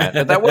the format.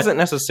 But that wasn't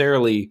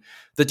necessarily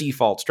the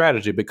default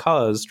strategy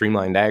because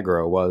streamlined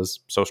aggro was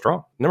so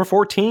strong. Number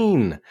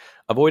 14,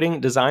 avoiding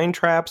design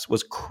traps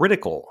was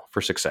critical for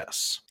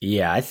success.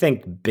 Yeah, I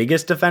think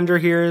biggest defender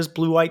here is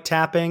blue-white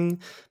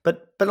tapping.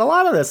 But a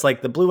lot of this,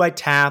 like the blue-white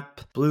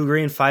tap,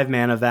 blue-green 5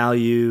 mana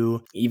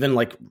value, even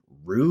like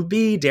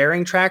Ruby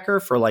Daring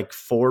Tracker for like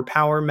 4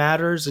 power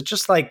matters. It's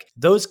just like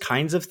those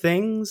kinds of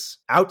things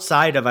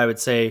outside of, I would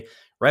say,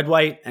 red,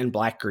 white, and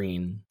black,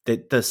 green.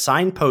 The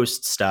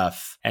signpost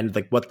stuff and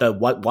like what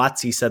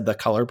WotC said the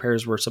color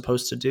pairs were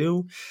supposed to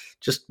do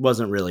just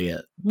wasn't really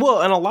it.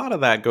 Well, and a lot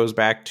of that goes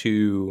back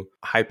to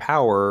high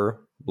power,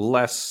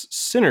 less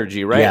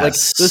synergy, right? Yes. Like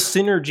the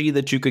synergy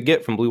that you could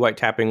get from blue-white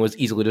tapping was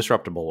easily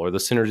disruptible, or the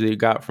synergy you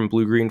got from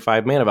blue-green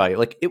 5 mana value.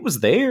 Like it was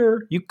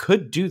there. You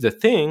could do the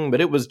thing, but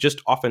it was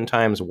just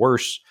oftentimes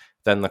worse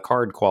than the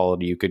card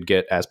quality you could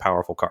get as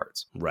powerful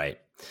cards. Right.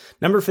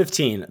 Number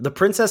 15, The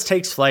Princess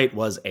Takes Flight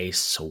was a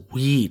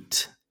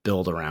sweet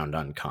build around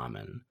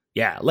uncommon.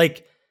 Yeah,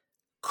 like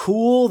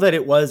cool that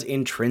it was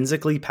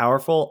intrinsically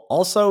powerful.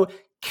 Also,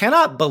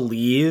 cannot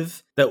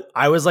believe that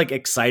I was like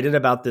excited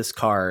about this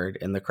card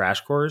in the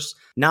Crash Course,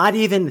 not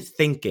even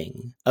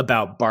thinking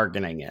about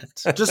bargaining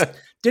it. Just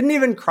didn't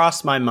even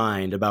cross my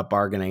mind about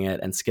bargaining it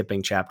and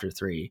skipping chapter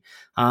 3.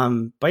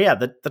 But yeah,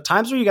 the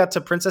times where you got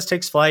to Princess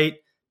Takes Flight,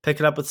 pick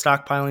it up with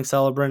Stockpiling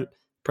Celebrant,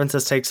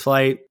 Princess Takes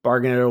Flight,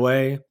 bargain it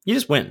away, you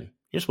just win.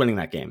 You're just winning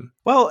that game.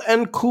 Well,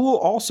 and cool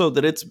also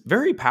that it's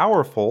very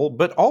powerful,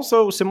 but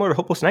also similar to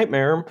Hopeless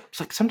Nightmare.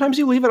 It's like sometimes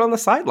you leave it on the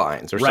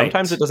sidelines, or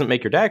sometimes it doesn't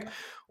make your deck,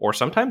 or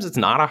sometimes it's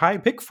not a high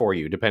pick for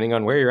you, depending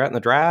on where you're at in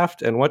the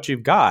draft and what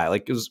you've got.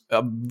 Like it was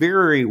a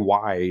very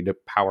wide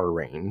power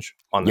range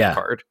on that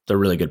card. That's a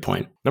really good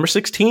point. Number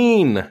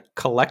 16,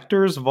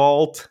 Collector's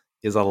Vault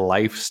is a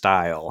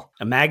lifestyle.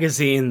 A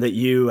magazine that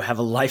you have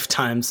a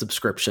lifetime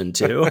subscription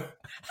to.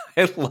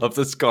 I love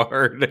this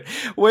card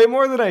way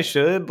more than I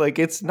should. Like,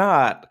 it's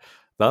not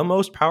the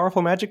most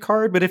powerful Magic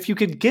card, but if you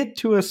could get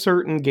to a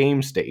certain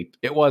game state,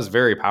 it was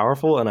very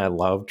powerful, and I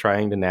love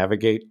trying to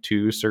navigate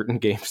to certain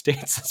game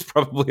states. It's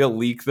probably a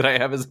leak that I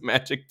have as a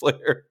Magic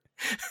player.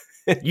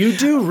 You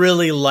do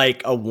really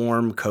like a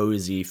warm,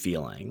 cozy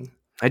feeling.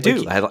 I do.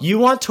 Like, you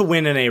want to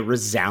win in a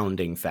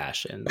resounding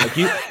fashion. Like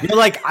you're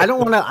like, I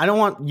don't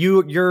want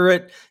you. You're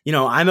at,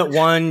 I'm at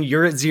 1,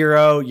 you're at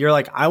 0. You're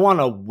like, I want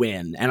to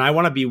win, and I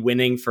want to be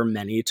winning for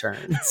many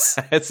turns.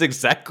 That's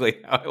exactly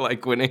how I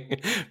like winning,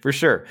 for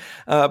sure.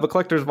 But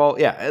Collector's Vault,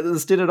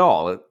 this did it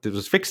all. It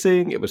was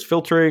fixing, it was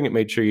filtering, it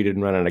made sure you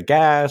didn't run out of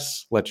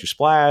gas, let you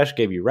splash,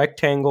 gave you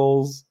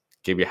rectangles,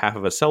 gave you half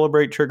of a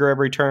Celebrate trigger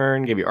every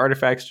turn, gave you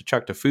artifacts to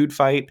chuck to Food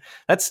Fight.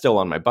 That's still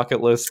on my bucket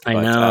list. I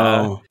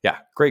know.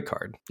 Great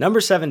card.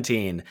 Number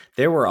 17,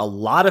 there were a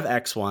lot of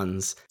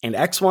X1s, and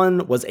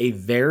X1 was a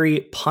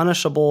very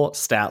punishable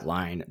stat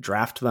line.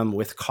 Draft them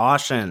with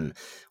caution.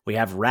 We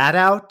have Rat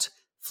Out,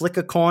 Flick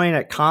a Coin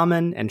at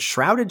common, and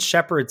Shrouded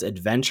Shepherd's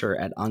Adventure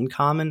at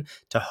uncommon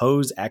to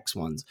hose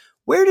X1s.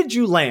 Where did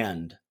you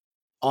land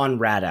on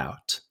Rat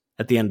Out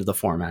at the end of the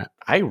format?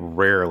 I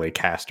rarely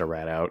cast a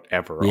Rat Out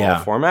ever all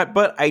format,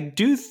 but I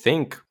do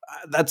think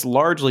that's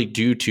largely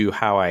due to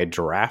how I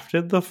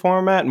drafted the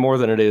format more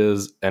than it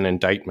is an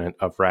indictment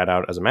of Rat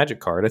Out as a Magic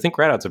card. I think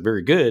Rat Outs are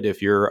very good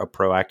if you're a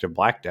proactive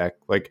black deck,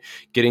 like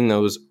getting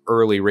those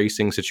early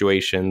racing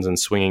situations and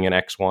swinging an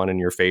X1 in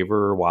your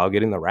favor while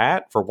getting the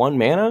Rat for 1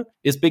 mana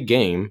is big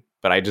game.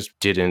 But I just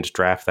didn't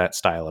draft that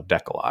style of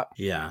deck a lot.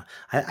 Yeah.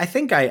 I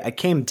think I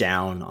came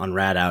down on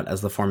Rat Out as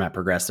the format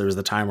progressed. There was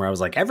the time where I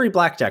was like, every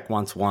black deck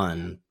wants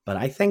 1, but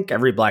I think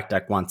every black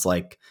deck wants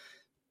like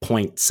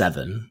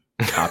 0.7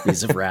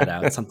 copies of Rat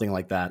Out, something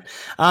like that.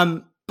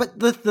 But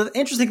the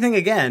interesting thing,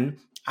 again,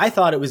 I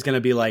thought it was going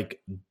to be like,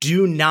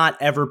 do not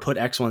ever put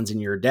X1s in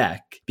your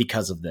deck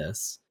because of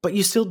this. But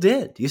you still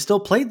did. You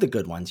still played the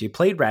good ones. You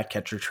played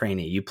Ratcatcher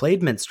Trainee. You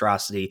played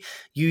Minstrosity.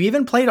 You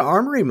even played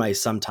Armory Mice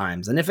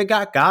sometimes. And if it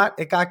got,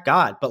 it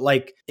got. But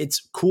like,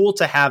 it's cool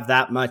to have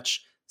that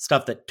much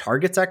stuff that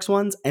targets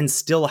X1s and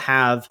still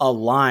have a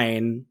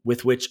line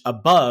with which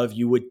above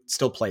you would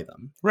still play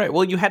them. Right.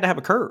 Well, you had to have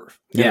a curve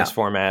in this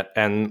format.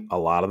 And a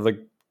lot of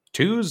the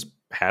 2s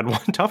had 1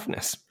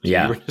 toughness. So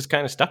you were just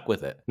kind of stuck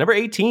with it. Number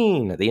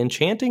 18, the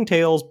Enchanting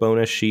Tales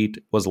bonus sheet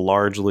was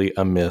largely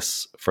a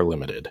miss for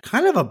limited.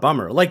 Kind of a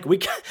bummer. Like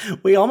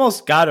we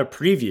almost got a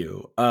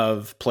preview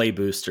of play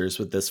boosters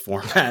with this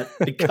format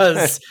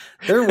because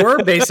there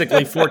were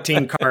basically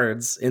 14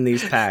 cards in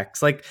these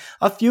packs. Like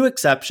a few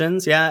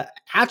exceptions. Yeah.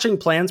 Hatching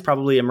Plans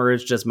probably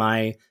emerged as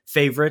my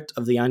favorite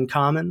of the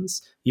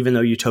uncommons, even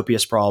though Utopia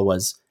Sprawl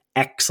was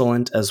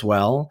excellent as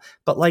well,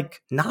 but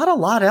like not a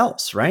lot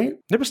else, right?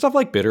 There was stuff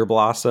like Bitter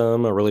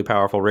Blossom, a really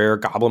powerful rare.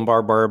 Goblin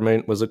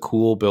Bombardment was a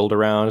cool build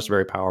around. It's a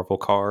very powerful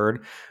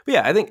card. But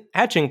yeah, I think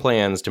Hatching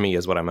Plans to me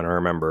is what I'm going to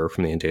remember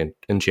from the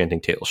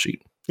Enchanting Tales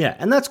sheet. Yeah,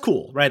 and that's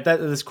cool, right? That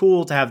is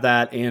cool to have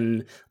that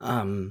in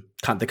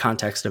the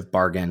context of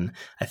bargain.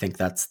 I think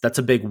that's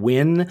a big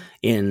win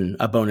in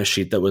a bonus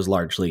sheet that was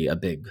largely a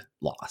big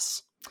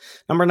loss.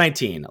 Number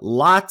 19,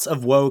 lots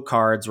of WOE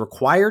cards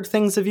required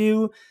things of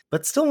you,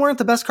 but still weren't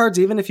the best cards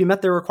even if you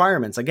met their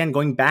requirements. Again,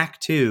 going back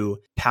to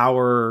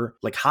power,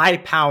 like high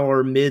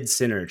power mid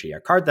synergy,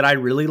 a card that I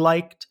really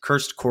liked,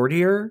 Cursed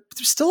Courtier, but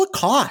there's still a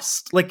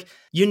cost. Like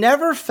you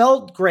never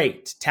felt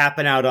great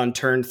tapping out on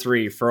turn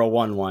 3 for a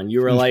 1/1.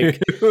 You were like,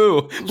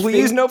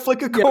 please no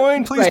flick a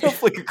coin, please no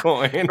flick a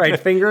coin. Right,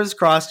 fingers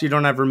crossed you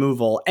don't have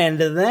removal, and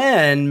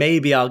then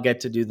maybe I'll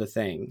get to do the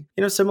thing.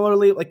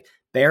 Similarly, like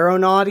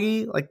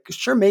Baronaughty, like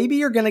sure, maybe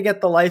you're gonna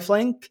get the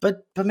lifelink,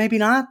 but maybe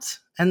not.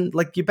 And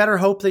like you better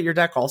hope that your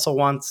deck also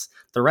wants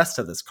the rest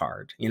of this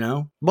card, you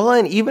know? Well,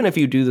 and even if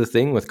you do the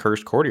thing with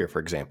Cursed Courtier, for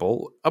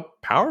example, a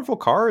powerful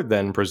card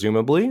then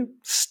presumably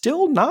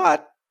still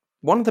not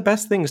one of the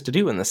best things to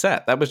do in the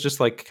set. That was just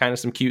like kind of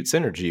some cute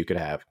synergy you could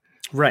have.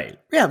 Right.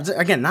 Yeah.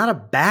 Again, not a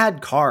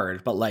bad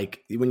card, but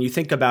like when you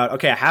think about,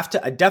 okay,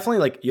 I definitely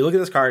like you look at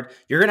this card,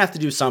 you're going to have to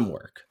do some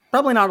work.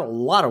 Probably not a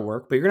lot of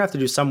work, but you're going to have to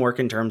do some work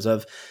in terms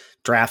of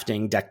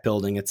drafting, deck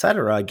building,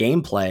 etc.,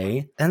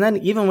 gameplay. And then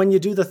even when you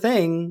do the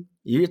thing,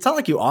 it's not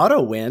like you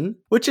auto win,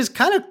 which is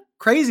kind of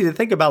crazy to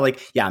think about.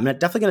 Like, yeah, I'm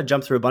definitely going to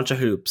jump through a bunch of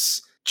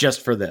hoops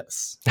just for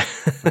this.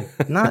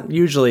 Not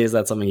usually is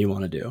that something you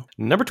want to do.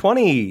 Number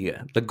 20,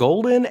 the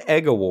Golden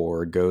Egg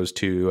Award goes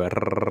to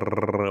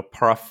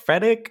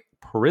Prophetic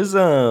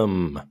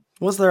Prism.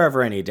 Was there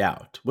ever any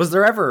doubt? Was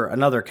there ever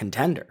another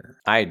contender?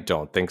 I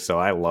don't think so.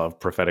 I love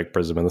Prophetic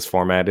Prism in this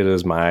format. It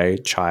is my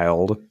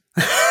child.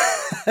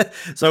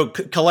 So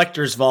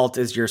Collector's Vault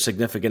is your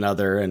significant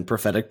other and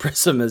Prophetic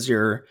Prism is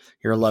your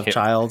love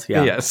child.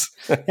 Yeah. Yes.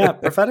 Yeah.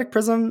 Prophetic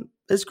Prism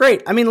is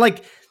great. I mean,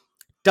 like,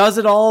 does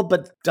it all,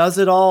 but does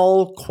it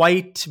all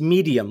quite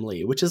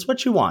mediumly, which is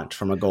what you want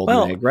from a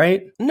golden egg,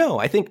 right? No,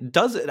 I think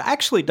it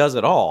actually does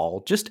it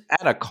all, just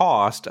at a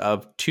cost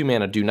of 2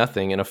 mana do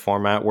nothing in a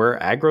format where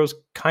aggro's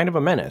kind of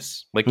a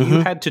menace. Like you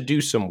had to do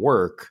some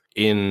work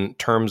in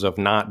terms of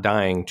not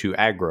dying to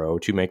aggro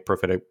to make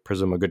Prophetic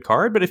Prism a good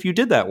card, but if you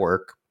did that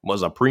work,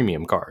 was a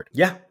premium card.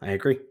 Yeah, I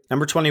agree.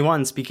 Number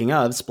 21, speaking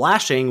of,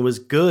 splashing was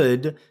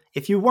good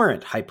if you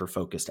weren't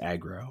hyper-focused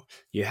aggro.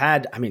 You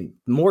had,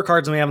 more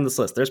cards than we have on this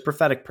list. There's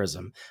Prophetic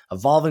Prism,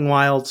 Evolving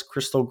Wilds,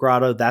 Crystal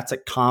Grotto, that's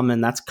at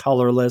common, that's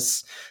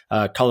colorless.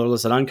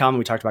 Colorless and uncommon,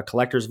 we talked about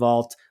Collector's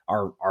Vault.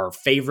 Our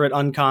favorite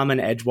uncommon,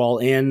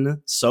 Edgewall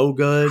Inn, so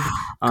good.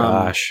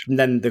 Gosh. And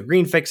then the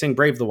green fixing,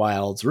 Brave the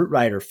Wilds, Root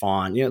Rider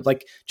Fawn,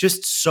 like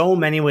just so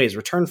many ways.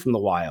 Return from the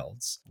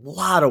Wilds. A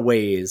lot of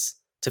ways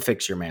to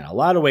fix your mana. A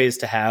lot of ways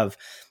to have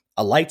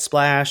a light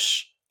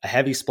splash, a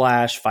heavy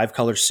splash,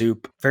 5-color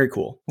soup. Very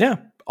cool. Yeah.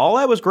 All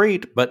that was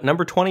great, but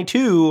number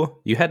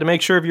 22, you had to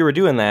make sure if you were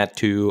doing that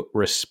to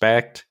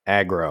respect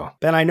aggro.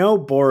 Ben, I know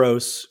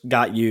Boros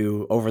got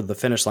you over the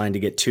finish line to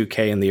get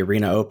 2K in the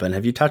Arena Open.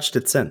 Have you touched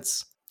it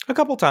since? A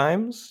couple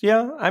times,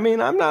 yeah. I'm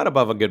not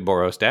above a good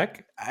Boros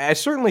deck. I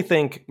certainly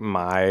think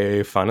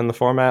my fun in the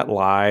format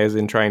lies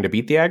in trying to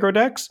beat the aggro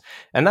decks,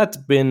 and that's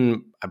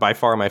been by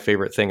far my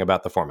favorite thing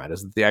about the format,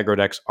 is that the aggro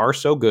decks are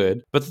so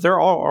good, but there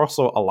are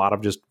also a lot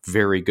of just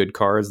very good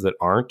cards that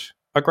aren't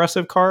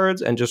aggressive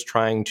cards, and just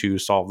trying to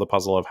solve the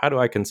puzzle of how do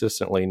I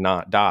consistently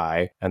not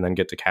die and then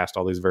get to cast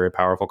all these very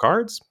powerful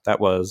cards. That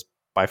was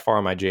by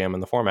far my jam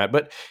in the format.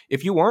 But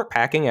if you weren't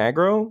packing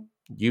aggro,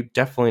 you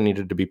definitely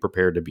needed to be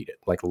prepared to beat it.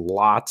 Like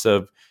lots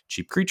of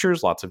cheap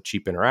creatures, lots of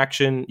cheap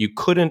interaction. You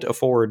couldn't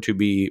afford to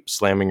be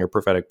slamming your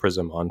Prophetic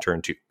Prism on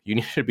turn 2. You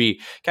needed to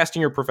be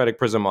casting your Prophetic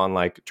Prism on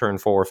like turn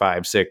 4,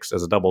 5, 6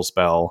 as a double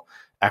spell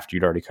after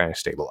you'd already kind of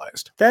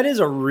stabilized. That is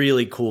a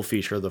really cool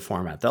feature of the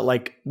format, that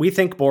like we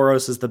think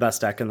Boros is the best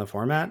deck in the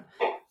format,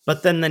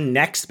 but then the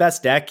next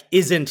best deck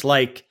isn't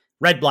like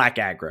red-black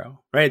aggro,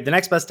 right? The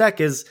next best deck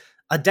is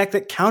a deck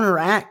that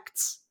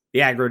counteracts the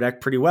aggro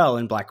deck pretty well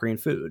in black-green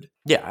food.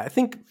 Yeah, I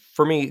think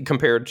for me,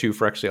 compared to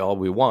Phyrexial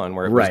We Won,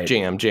 where it was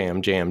jam,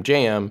 jam, jam,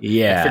 jam,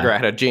 yeah, I figure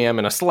out how to jam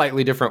in a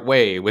slightly different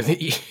way with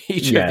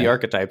each of the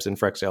archetypes in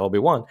Phyrexial We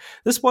Won.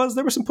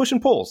 There was some push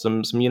and pull,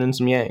 some yin and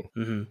some yang.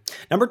 Mm-hmm.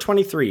 Number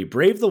 23,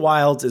 Brave the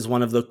Wilds is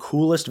one of the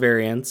coolest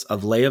variants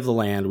of Lay of the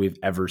Land we've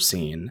ever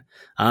seen.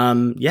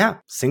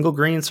 Single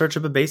green, search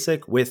of a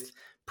basic with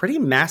pretty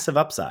massive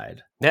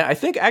upside. Yeah, I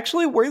think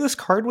actually where this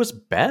card was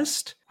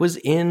best was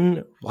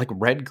in like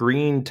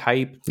red-green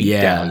type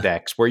beatdown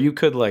decks where you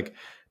could like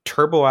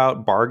turbo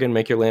out, bargain,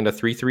 make your land a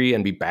 3/3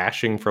 and be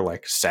bashing for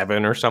like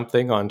 7 or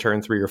something on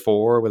turn 3 or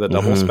 4 with a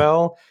double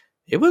spell.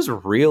 It was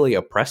really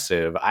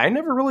oppressive. I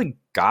never really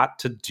got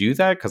to do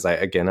that because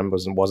I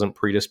wasn't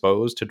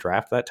predisposed to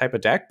draft that type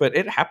of deck, but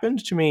it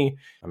happened to me,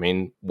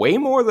 way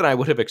more than I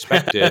would have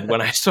expected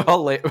when I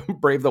saw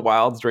Brave the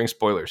Wilds during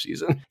spoiler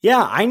season.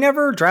 Yeah, I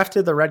never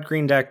drafted the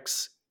red-green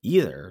decks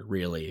either,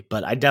 really,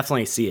 but I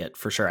definitely see it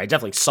for sure. I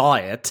definitely saw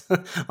it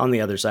on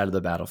the other side of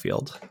the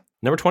battlefield.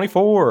 Number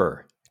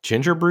 24.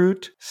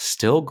 Gingerbrute,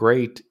 still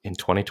great in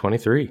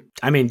 2023.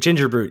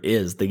 Gingerbrute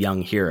is the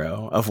young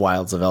hero of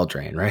Wilds of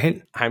Eldraine,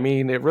 right?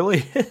 It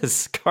really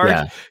is.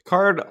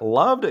 Card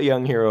loved a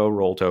young hero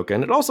roll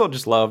token. It also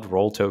just loved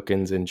roll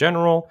tokens in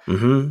general.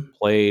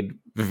 Played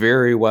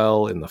very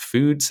well in the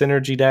food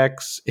synergy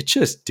decks. It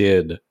just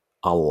did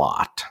a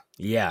lot.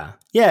 Yeah,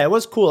 it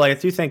was cool. I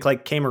do think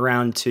came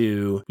around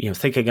to,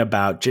 thinking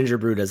about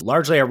Gingerbrute as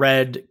largely a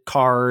red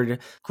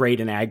card,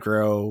 great in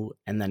aggro,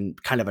 and then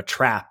kind of a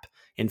trap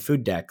in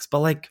food decks,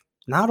 but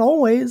not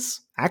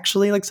always.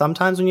 Actually,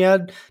 sometimes when you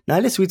had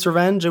Night of Sweet's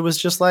Revenge, it was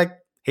just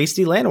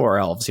hasty Llanowar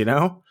elves,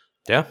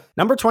 Yeah.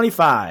 Number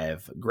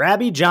 25,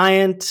 Grabby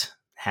Giant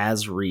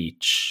has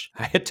reach.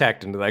 I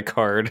attacked into that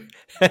card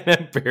an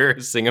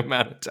embarrassing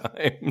amount of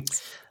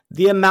times.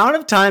 The amount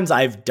of times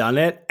I've done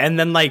it, and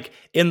then like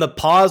in the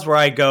pause where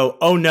I go,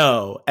 oh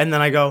no, and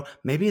then I go,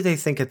 maybe they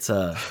think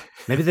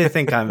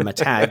I'm a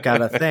tag,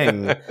 got a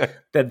thing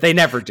that they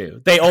never do.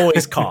 They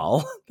always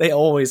call. They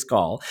always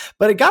call.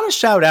 But it got a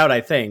shout out, I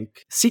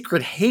think,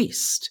 Secret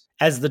Haste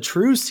as the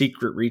true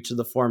secret reach of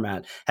the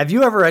format. Have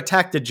you ever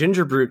attacked a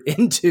ginger brute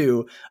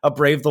into a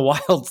Brave the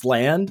Wild's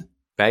land?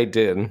 I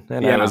did,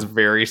 and I was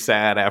very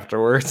sad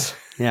afterwards.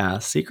 Yeah,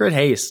 Secret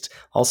Haste,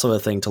 also a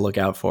thing to look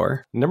out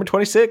for. Number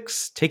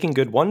 26, taking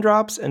good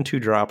 1-drops and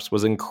 2-drops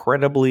was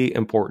incredibly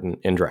important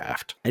in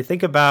draft. I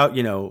think about,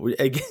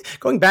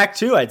 going back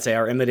to, I'd say,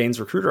 our Imidane's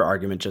Recruiter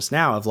argument just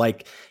now of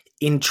like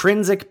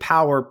intrinsic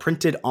power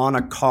printed on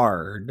a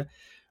card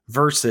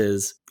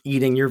versus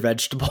eating your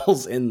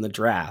vegetables in the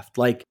draft.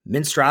 Like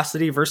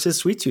Monstrosity versus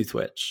Sweet Tooth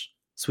Witch.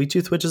 Sweet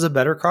Tooth Witch is a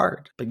better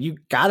card, but you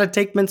gotta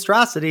take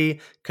Monstrosity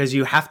because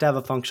you have to have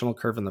a functional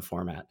curve in the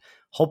format.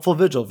 Hopeful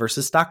Vigil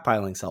versus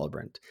Stockpiling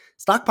Celebrant.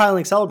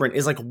 Stockpiling Celebrant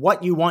is like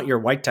what you want your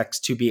white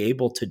text to be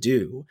able to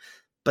do,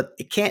 but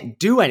it can't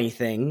do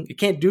anything. It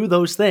can't do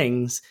those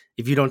things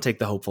if you don't take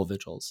the Hopeful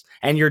Vigils.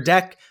 And your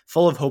deck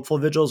full of Hopeful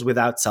Vigils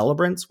without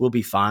Celebrants will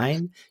be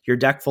fine. Your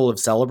deck full of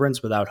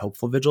Celebrants without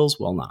Hopeful Vigils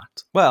will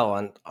not. Well,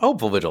 and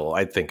Hopeful Vigil,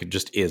 I think, it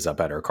just is a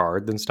better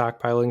card than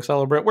Stockpiling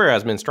Celebrant,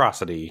 whereas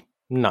Monstrosity,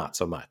 not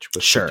so much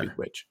with Sure. Sweet Tooth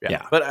Witch.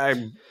 Yeah. But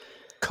I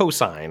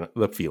co-sign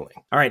the feeling.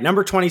 All right,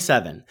 number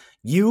 27.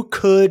 You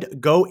could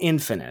go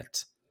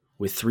infinite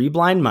with 3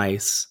 Blind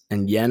Mice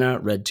and Yenna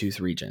Red Tooth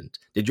Regent.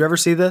 Did you ever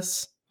see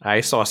this?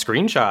 I saw a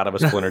screenshot of a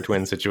Splinter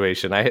Twin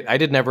situation. I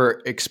did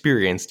never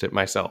experienced it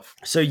myself.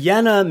 So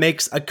Yenna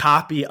makes a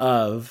copy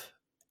of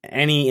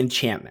any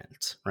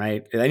enchantment,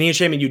 right? Any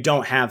enchantment you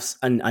don't have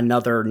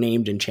another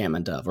named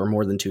enchantment of, or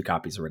more than 2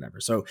 copies or whatever.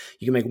 So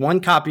you can make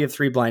 1 copy of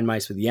 3 Blind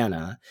Mice with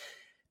Yenna.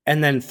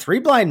 And then 3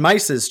 Blind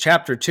Mice's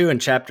chapter 2 and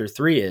chapter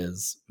 3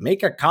 is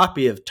make a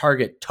copy of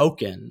target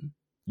token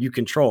you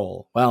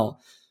control. Well,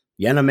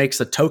 Yenna makes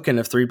a token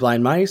of 3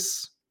 Blind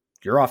Mice.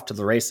 You're off to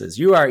the races.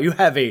 You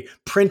have a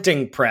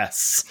printing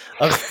press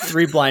of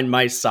 3 Blind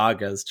Mice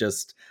sagas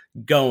just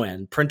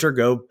going. Printer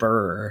go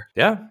burr.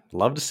 Yeah,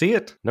 love to see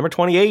it. Number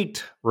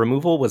 28,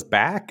 removal was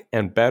back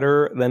and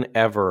better than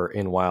ever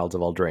in Wilds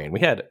of Eldraine. We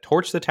had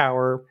Torch the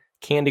Tower,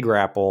 Candy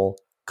Grapple,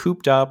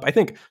 Cooped Up. I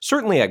think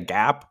certainly a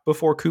gap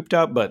before Cooped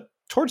Up, but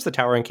Torch the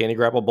Tower and Candy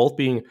Grapple both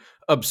being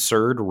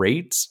absurd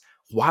rates,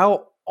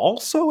 while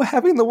also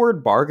having the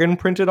word bargain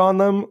printed on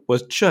them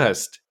was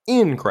just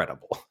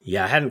incredible.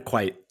 Yeah, I hadn't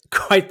quite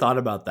thought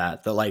about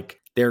that. That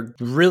like they're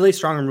really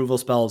strong removal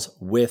spells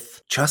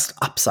with just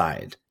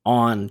upside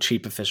on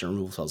cheap, efficient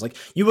removal spells. Like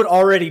you would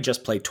already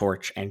just play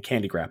Torch and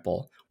Candy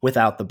Grapple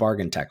without the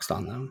bargain text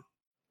on them.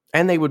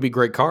 And they would be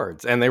great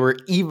cards, and they were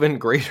even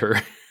greater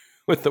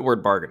with the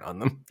word bargain on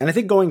them. And I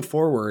think going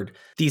forward,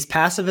 these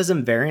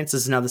pacifism variants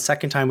is now the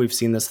second time we've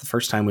seen this. The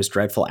first time was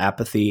Dreadful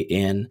Apathy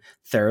in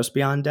Theros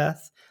Beyond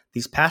Death.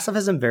 These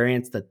pacifism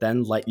variants that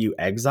then let you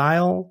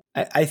exile,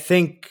 I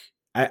think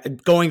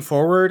going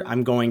forward,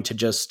 I'm going to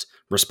just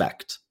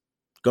respect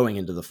going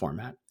into the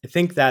format. I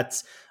think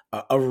that's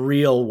a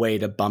real way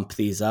to bump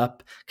these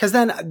up, because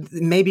then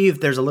maybe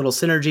if there's a little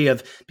synergy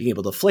of being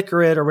able to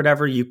flicker it or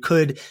whatever, you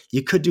could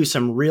do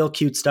some real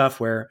cute stuff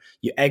where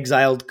you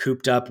exiled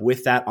Cooped Up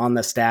with that on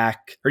the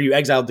stack, or you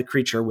exiled the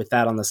creature with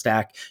that on the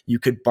stack. You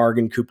could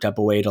bargain Cooped Up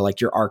away to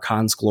like your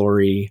Archon's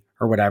Glory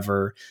or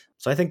whatever.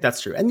 So I think that's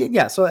true. And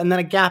yeah, and then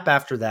a gap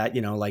after that,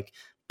 like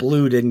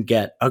blue didn't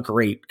get a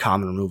great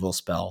common removal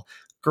spell.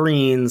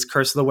 Green's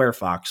Curse of the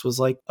Werefox was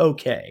like,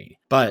 okay.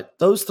 But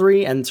those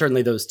 3, and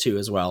certainly those 2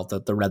 as well,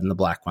 the red and the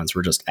black ones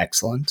were just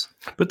excellent.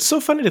 But it's so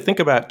funny to think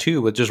about,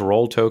 too, with just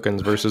roll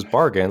tokens versus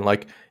bargain.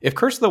 Like, if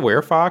Curse of the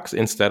Werefox,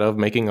 instead of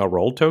making a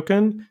roll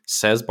token,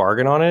 says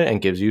bargain on it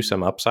and gives you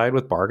some upside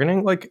with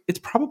bargaining, like, it's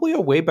probably a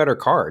way better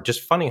card.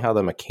 Just funny how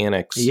the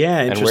mechanics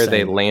and where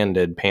they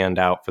landed panned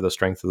out for the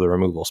strength of the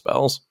removal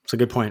spells. That's a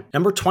good point.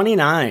 Number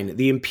 29,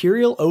 the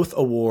Imperial Oath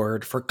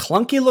Award for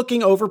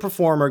clunky-looking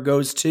overperformer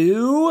goes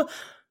to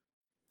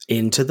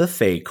Into the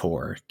Fey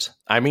Court.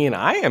 I mean,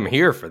 I am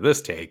here for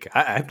this take.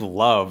 I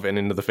love an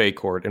Into the Fey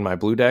Court in my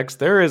blue decks.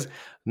 There is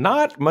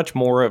not much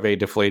more of a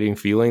deflating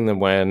feeling than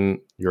when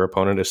your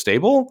opponent is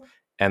stable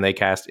and they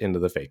cast Into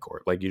the Fey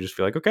Court. Like, you just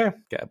feel like, okay,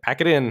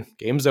 pack it in.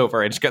 Game's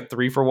over. I just got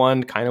 3 for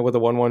 1, kind of with a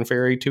 1/1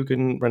 fairy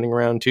token running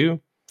around too.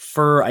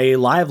 For a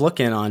live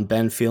look-in on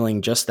Ben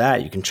feeling just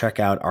that, you can check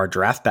out our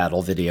draft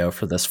battle video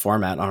for this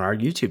format on our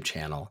YouTube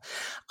channel.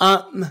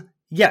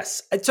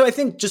 Yes. So I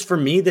think just for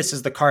me, this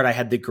is the card I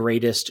had the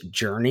greatest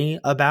journey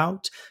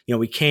about.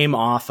 We came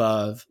off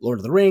of Lord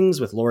of the Rings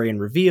with Lorien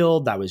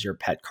Revealed. That was your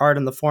pet card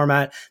in the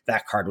format.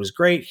 That card was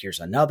great. Here's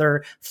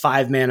another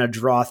 5 mana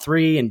draw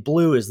 3 in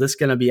blue. Is this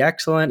going to be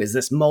excellent? Is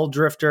this Mull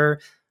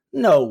Drifter?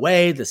 No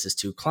way. This is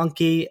too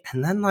clunky.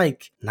 And then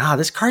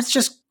this card's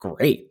just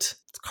great.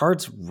 This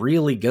card's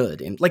really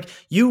good. And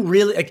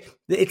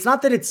it's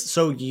not that it's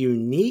so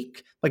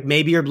unique. Like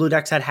maybe your blue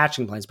decks had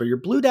hatching plans, but your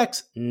blue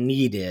decks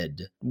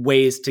needed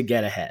ways to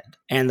get ahead.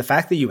 And the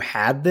fact that you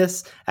had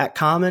this at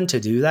common to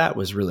do that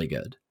was really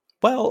good.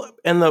 Well,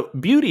 and the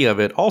beauty of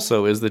it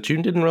also is that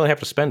you didn't really have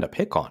to spend a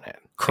pick on it.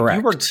 Correct.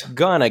 You were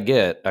gonna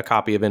get a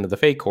copy of Into the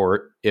Fate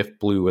Court if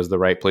blue was the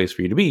right place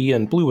for you to be,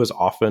 and blue was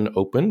often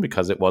open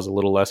because it was a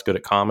little less good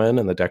at common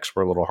and the decks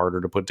were a little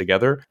harder to put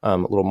together, a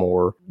little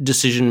more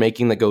decision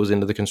making that goes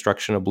into the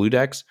construction of blue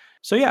decks.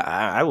 So yeah,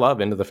 I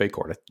love Into the Fate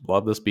Court. I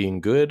love this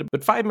being good,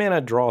 but 5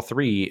 mana draw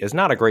 3 is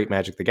not a great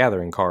Magic the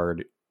Gathering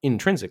card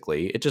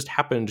intrinsically. It just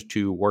happened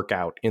to work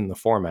out in the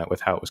format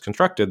with how it was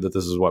constructed that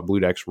this is what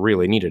blue decks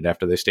really needed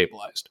after they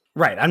stabilized.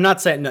 Right. I'm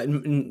not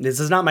saying this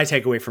is not my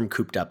takeaway from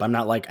Cooped Up. I'm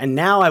not like, and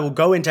now I will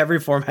go into every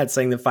format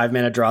saying that 5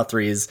 mana draw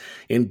 3s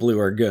in blue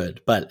are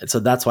good. But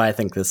so that's why I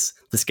think this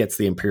gets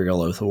the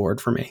Imperial Oath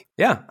Award for me.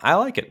 Yeah, I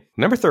like it.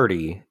 Number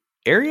 30.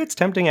 Ariad's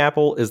Tempting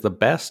Apple is the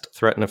best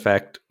threat and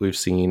effect we've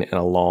seen in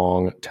a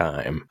long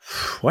time.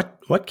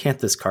 What can't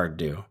this card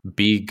do?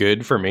 Be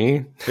good for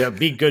me. Yeah,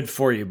 be good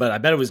for you, but I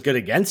bet it was good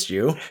against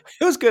you.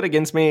 It was good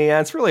against me.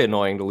 Yeah, it's really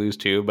annoying to lose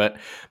to, but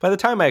by the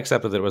time I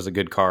accepted that it was a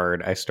good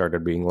card, I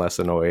started being less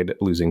annoyed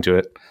losing to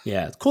it.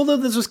 Yeah, it's cool that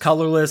this was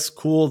colorless.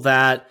 Cool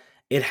that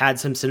it had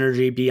some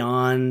synergy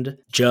beyond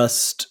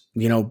just,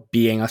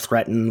 being a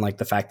threaten, like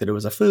the fact that it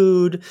was a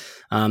food,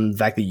 the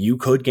fact that you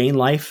could gain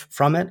life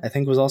from it, I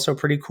think was also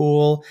pretty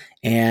cool.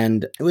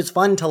 And it was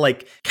fun to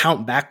like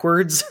count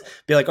backwards,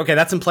 be like, okay,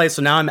 that's in play.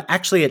 So now I'm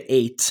actually at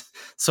 8.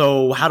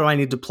 So how do I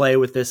need to play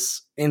with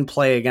this in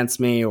play against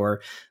me?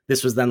 Or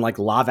this was then like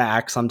Lava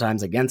Axe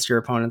sometimes against your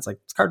opponents. Like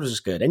this card was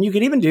just good. And you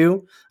could even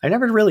do, I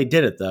never really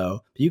did it though,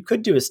 but you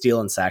could do a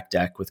Steel and Sack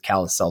deck with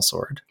Callous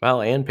Sellsword.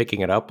 Well, and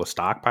picking it up with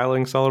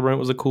Stockpiling Celebrant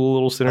was a cool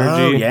little synergy.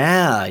 Oh,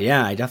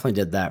 yeah, I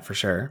definitely did that for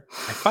sure.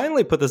 I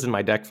finally put this in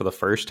my deck for the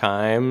first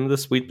time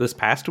this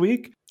past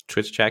week.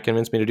 Twitch chat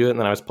convinced me to do it, and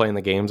then I was playing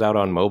the games out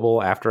on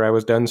mobile after I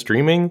was done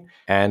streaming,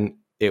 and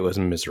it was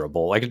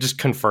miserable. Like, it just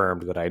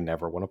confirmed that I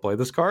never want to play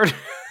this card,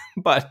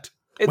 but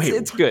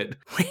it's good.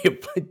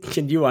 Wait,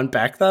 can you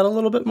unpack that a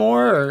little bit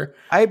more? Or?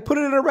 I put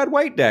it in a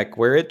red-white deck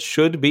where it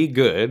should be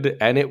good,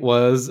 and it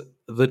was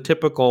the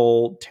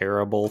typical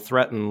terrible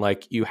threaten,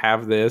 like you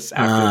have this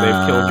after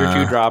they've killed your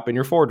 2-drop and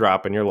your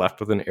 4-drop, and you're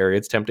left with an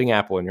Ariad's Tempting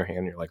Apple in your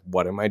hand. You're like,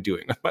 what am I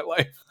doing with my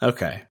life?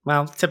 Okay,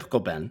 well, typical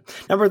Ben.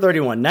 Number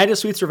 31, Knight of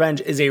Sweet's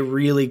Revenge is a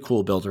really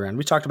cool builder, and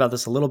we talked about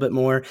this a little bit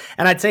more.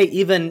 And I'd say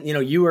even,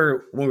 you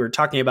were, when we were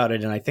talking about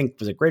it, and I think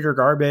was it Greater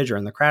Garbage or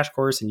in the Crash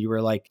Course, and you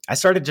were like, I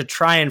started to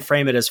try and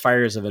frame it as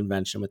Fires of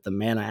Invention with the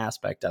mana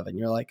aspect of it. And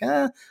you're like,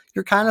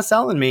 you're kind of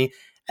selling me.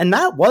 And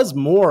that was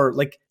more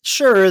like,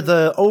 sure,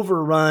 the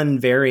overrun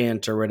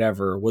variant or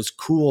whatever was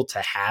cool to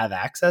have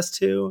access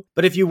to.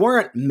 But if you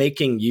weren't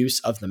making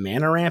use of the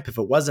mana ramp, if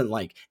it wasn't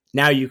like,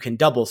 now you can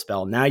double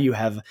spell, now you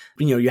have,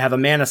 you have a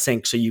mana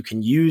sink, so you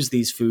can use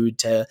these food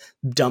to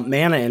dump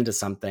mana into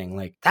something,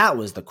 like that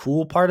was the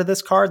cool part of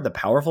this card, the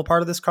powerful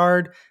part of this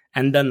card.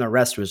 And then the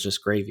rest was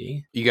just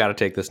gravy. You got to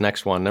take this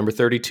next one, number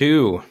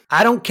 32.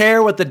 I don't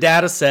care what the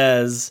data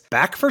says.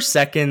 Back for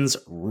Seconds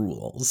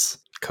rules.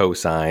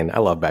 Cosign. I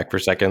love Back for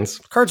Seconds.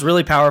 Card's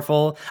really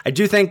powerful. I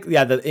do think,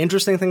 the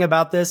interesting thing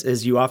about this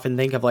is you often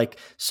think of like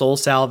Soul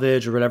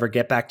Salvage or whatever,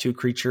 get back to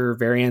creature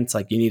variants.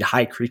 Like you need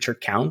high creature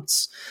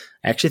counts.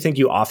 I actually think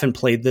you often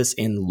played this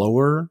in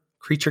lower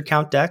creature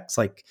count decks,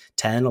 like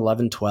 10,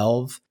 11,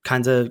 12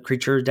 kinds of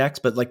creature decks.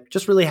 But like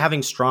just really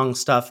having strong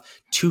stuff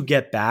to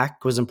get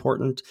back was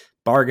important.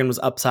 Bargain was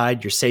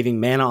upside. You're saving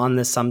mana on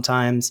this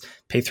sometimes.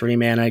 Pay 3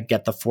 mana,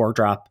 get the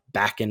 4-drop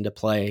back into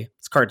play.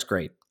 This card's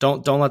great.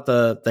 Don't let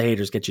the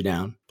haters get you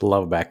down.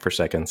 Love Back for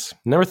Seconds.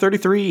 Number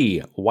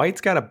 33.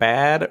 White's got a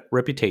bad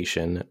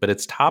reputation, but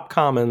its top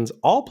commons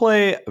all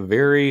play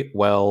very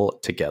well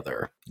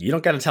together. You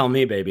don't got to tell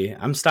me, baby.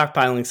 I'm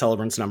Stockpiling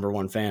Celebrant's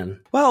 #1 fan.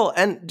 Well,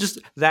 and just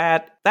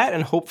that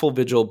and Hopeful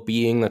Vigil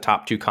being the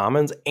top 2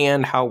 commons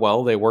and how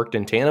well they worked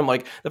in tandem.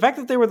 Like the fact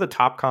that they were the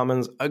top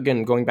commons,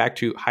 again, going back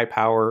to high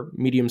power,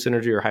 medium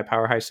synergy, or high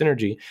power, high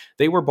synergy,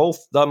 they were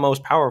both the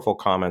most powerful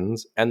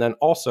commons and then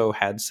also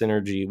had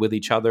synergy with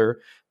each other.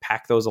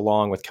 Pack those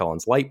along with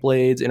Kellen's Light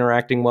Blades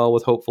interacting well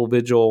with Hopeful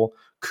Vigil,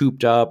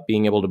 Cooped Up,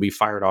 being able to be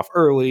fired off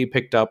early,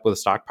 picked up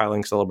with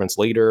Stockpiling Celebrants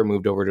later,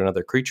 moved over to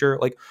another creature.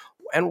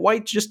 And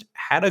White just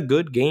had a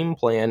good game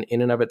plan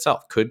in and of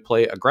itself. Could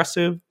play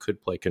aggressive,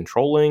 could play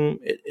controlling.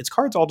 Its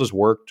cards all just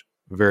worked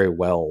very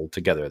well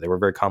together. They were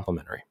very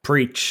complementary.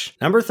 Preach.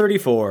 Number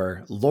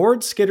 34,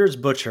 Lord Skitter's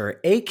Butcher,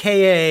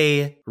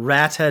 aka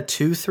Rata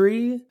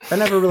 2-3. That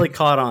never really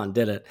caught on,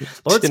 did it?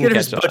 Lord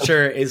Skitter's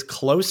Butcher is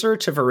closer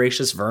to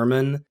Voracious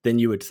Vermin than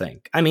you would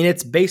think. I mean,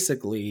 it's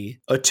basically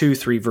a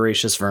 2-3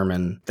 Voracious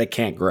Vermin that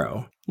can't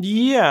grow.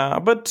 Yeah,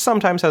 but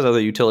sometimes has other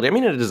utility. I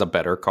mean, it is a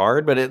better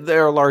card, but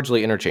they're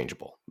largely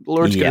interchangeable.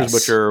 Lord Skitter's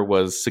Butcher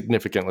was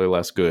significantly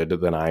less good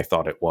than I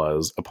thought it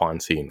was upon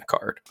seeing the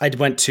card. I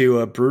went to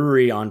a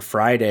brewery on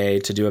Friday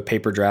to do a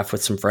paper draft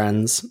with some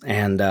friends,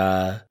 and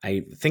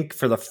I think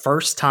for the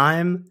first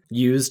time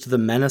used the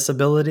Menace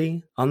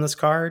ability on this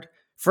card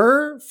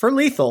for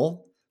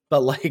lethal.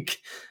 But like,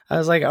 I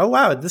was like, oh,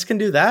 wow, this can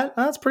do that?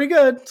 Oh, that's pretty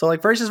good. So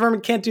like Voracious Vermin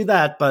can't do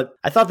that, but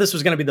I thought this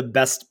was going to be the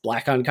best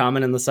black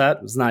uncommon in the set.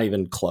 It was not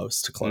even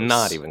close to close.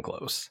 Not even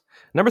close.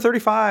 Number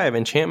 35,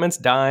 Enchantments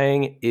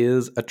Dying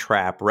is a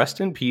trap. Rest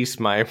in peace,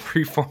 my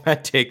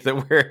pre-format take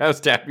that Warehouse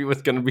Tappy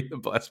was going to be the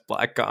best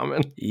black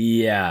common.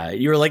 Yeah,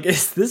 you were like,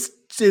 is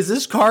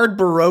this card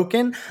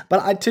broken?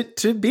 But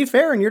to be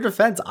fair, in your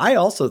defense, I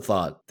also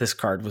thought this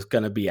card was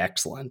going to be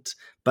excellent.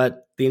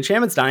 But the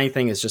Enchantments Dying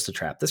thing is just a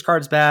trap. This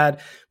card's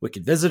bad.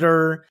 Wicked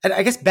Visitor. And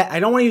I guess I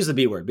don't want to use the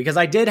B word because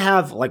I did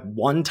have like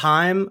one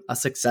time a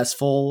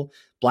successful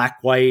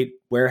black-white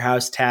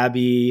Warehouse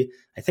Tabby.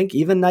 I think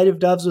even Knight of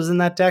Doves was in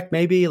that deck,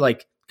 maybe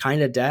like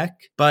kind of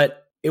deck.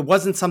 But it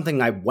wasn't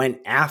something I went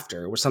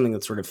after. It was something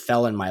that sort of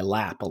fell in my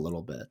lap a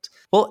little bit.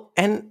 Well,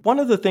 and one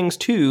of the things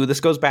too, this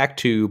goes back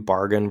to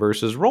bargain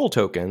versus roll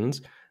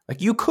tokens.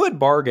 Like you could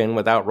bargain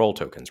without roll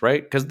tokens,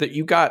 right? Because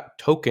you got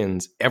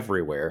tokens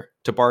everywhere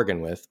to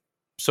bargain with.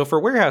 So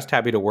for Warehouse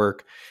Tabby to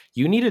work,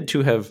 you needed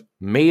to have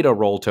made a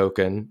roll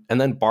token and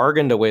then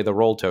bargained away the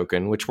roll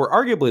token, which were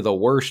arguably the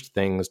worst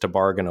things to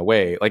bargain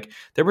away. Like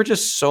there were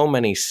just so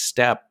many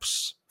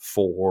steps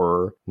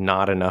for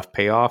not enough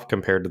payoff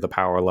compared to the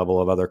power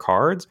level of other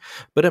cards.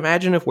 But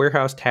imagine if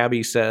Warehouse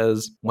Tabby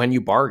says, when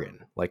you bargain,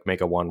 like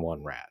make a 1/1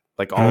 rat.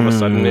 Like all of a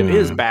sudden it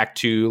is back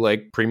to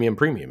like premium,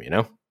 you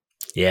know?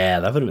 Yeah,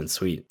 that would have been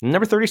sweet.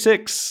 Number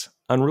 36,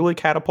 Unruly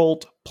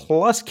Catapult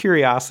plus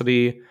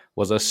Curiosity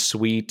was a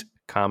sweet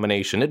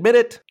combination. Admit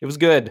it, it was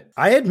good.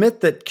 I admit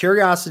that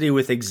Curiosity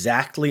with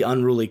exactly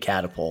Unruly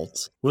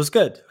Catapult was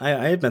good. I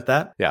admit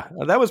that. Yeah,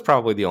 that was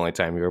probably the only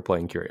time you were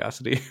playing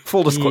Curiosity.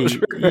 Full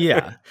disclosure.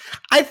 Yeah.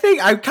 I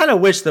think I kind of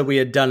wish that we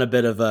had done a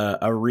bit of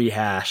a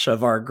rehash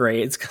of our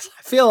grades because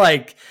I feel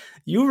like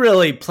you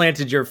really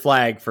planted your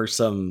flag for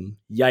some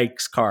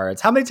yikes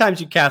cards. How many times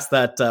you cast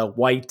that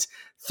white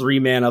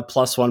 3-mana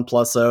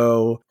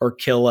 +1/+0 or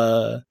kill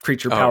a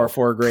creature power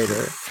 4 or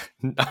greater?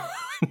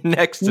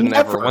 Next to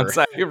never once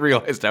I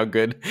realized how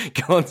good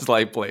Kellen's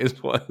Light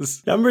Blaze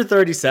was. Number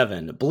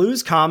 37.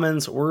 Blue's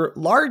commons were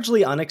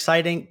largely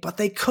unexciting, but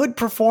they could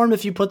perform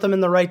if you put them in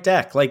the right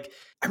deck. Like,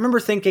 I remember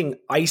thinking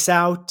Ice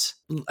Out,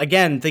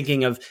 again,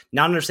 thinking of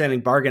not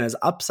understanding bargain as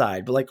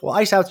upside, but like, well,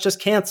 Ice Out's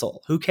just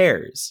cancel. Who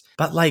cares?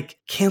 But like,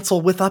 cancel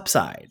with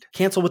upside.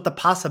 Cancel with the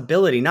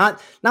possibility. Not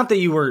that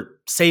you were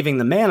saving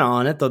the mana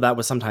on it, though that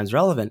was sometimes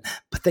relevant,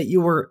 but that you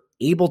were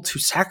able to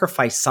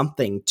sacrifice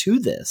something to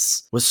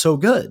this was so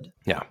good.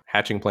 Yeah,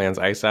 Hatching Plans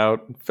Ice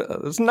Out.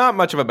 There's not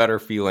much of a better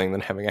feeling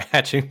than having a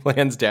Hatching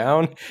Plans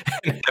down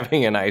and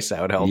having an Ice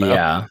Out held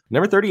up.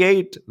 Number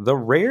 38, the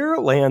rare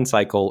land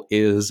cycle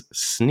is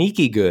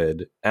sneaky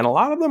good, and a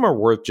lot of them are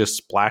worth just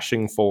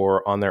splashing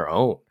for on their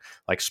own.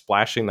 Like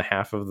splashing the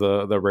half of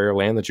the rare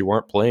land that you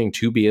weren't playing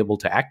to be able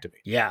to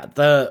activate. Yeah,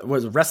 the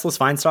Restless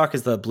Vinestalk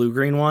is the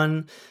blue-green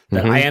one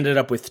that I ended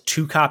up with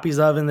 2 copies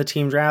of in the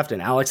team draft,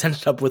 and Alex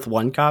ended up with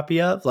 1 copy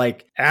of.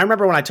 Like, and I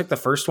remember when I took the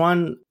first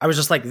one, I was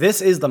just like,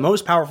 this is the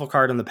most powerful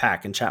card in the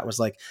pack. And chat was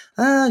like,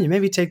 you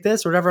maybe take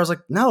this or whatever. I was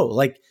like, no,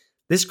 like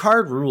this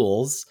card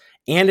rules.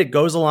 And it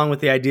goes along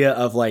with the idea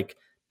of like,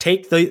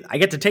 I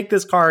get to take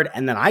this card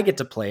and then I get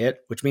to play it,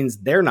 which means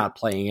they're not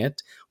playing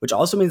it, which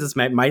also means this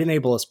might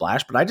enable a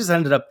splash, but I just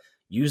ended up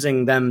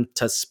using them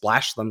to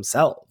splash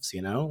themselves,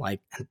 you know?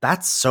 Like,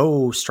 that's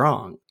so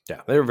strong.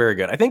 Yeah, they were very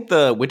good. I think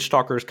the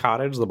Witchstalker's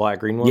Cottage, the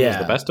black-green one, was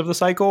the best of the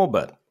cycle,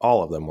 but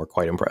all of them were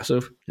quite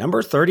impressive.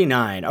 Number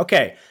 39.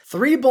 Okay,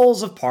 3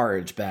 bowls of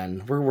porridge,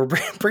 Ben. We're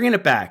bringing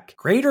it back.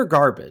 Great or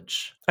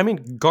garbage? I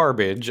mean,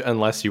 garbage,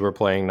 unless you were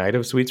playing Night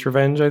of Sweet's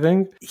Revenge, I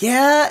think.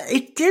 Yeah,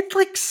 it did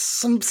like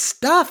some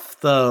stuff,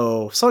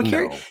 though. So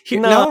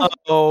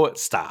no,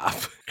 stop.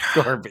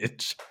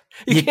 Garbage.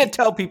 You can't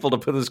tell people to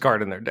put this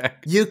card in their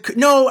deck.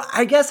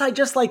 I guess I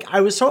just like,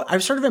 I was sort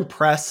of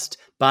impressed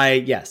by,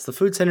 yes, the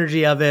food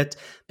synergy of it,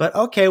 but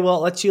okay, well, it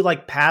lets you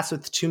like pass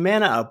with 2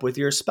 mana up with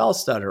your Spell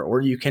Stutter, or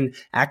you can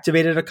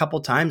activate it a couple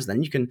times,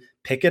 then you can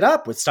pick it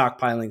up with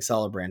Stockpiling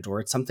Celebrant,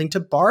 or it's something to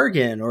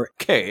bargain, or...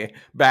 Okay,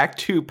 back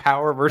to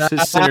power versus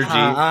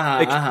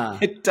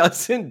synergy. It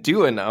doesn't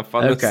do enough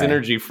on the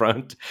synergy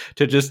front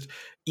to just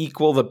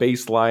equal the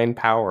baseline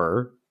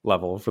power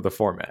level for the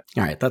format.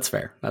 All right, that's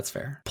fair.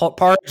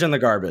 Porridge in the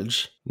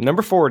garbage.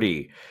 Number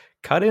 40.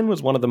 Cut-in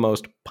was one of the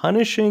most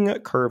punishing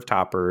curve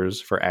toppers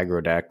for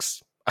aggro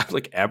decks,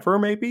 like ever,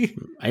 maybe?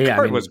 Yeah,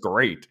 card was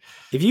great.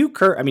 If you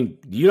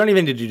you don't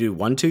even need to do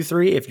 1, 2,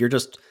 3. If you're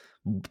just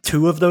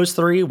 2 of those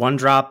 3, 1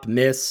 drop,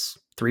 miss,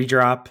 3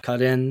 drop,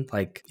 cut in,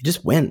 like you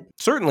just win.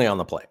 Certainly on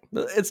the play.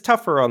 It's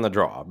tougher on the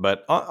draw,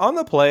 but on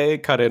the play,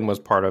 cut in was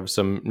part of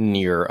some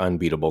near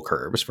unbeatable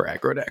curves for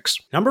aggro decks.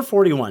 Number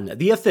 41,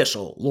 the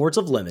official Lords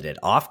of Limited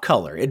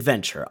Off-Color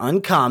Adventure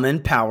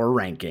Uncommon Power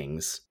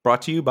Rankings.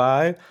 Brought to you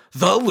by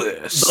The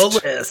List.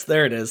 The List.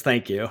 There it is.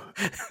 Thank you.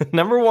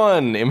 Number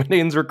 1,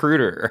 Imadane's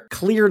Recruiter.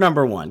 Clear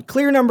number 1.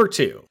 Clear number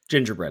 2,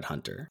 Gingerbread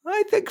Hunter.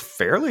 I think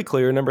fairly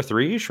clear. Number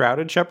 3,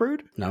 Shrouded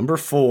Shepherd. Number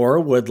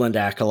 4, Woodland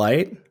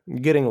Acolyte.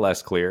 Getting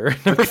less clear.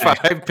 Number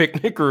 5,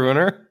 Picnic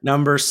Ruiner.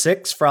 Number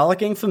 6,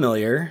 Frolicking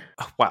Familiar.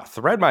 Oh, wow,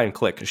 Threadbind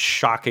Click is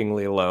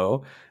shockingly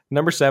low.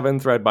 Number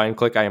 7, Threadbind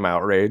Click, I am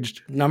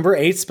outraged. Number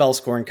 8,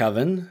 Spellscorn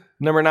Coven.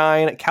 Number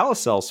 9,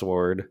 Calicel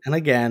Sword. And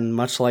again,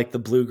 much like the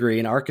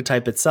blue-green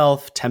archetype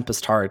itself,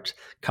 Tempest Heart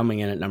coming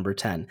in at number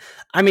 10.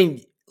 I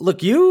mean,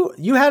 look, you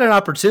had an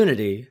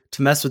opportunity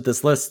to mess with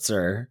this list,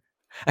 sir.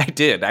 I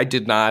did. I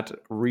did not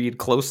read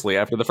closely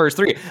after the first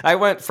 3. I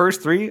went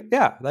first 3.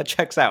 Yeah, that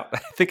checks out. I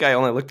think I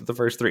only looked at the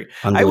first 3.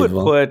 I would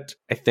put,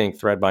 I think,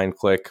 Threadbind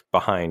Click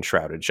behind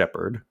Shrouded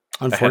Shepherd.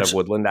 Ahead of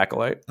Woodland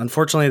Acolyte.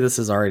 Unfortunately, this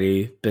has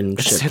already been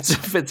shipped.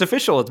 It's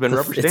official. It's been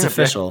rubber stamped. It's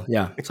official.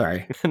 Yeah,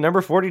 sorry.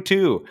 Number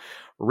 42.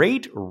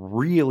 Rate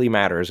really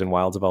matters in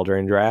Wilds of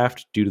Eldraine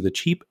Draft due to the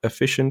cheap,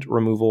 efficient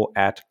removal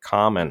at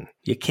common.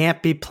 You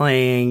can't be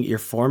playing your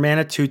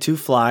 4-mana 2/2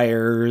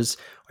 flyers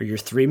or your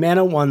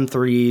 3-mana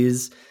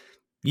 1/3s.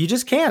 You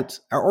just can't.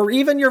 Or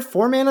even your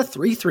 4-mana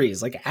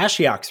 3/3s, like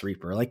Ashiok's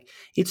Reaper. Like,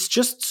 it's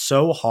just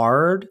so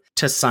hard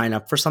to sign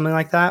up for something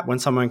like that when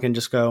someone can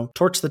just go,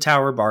 torch the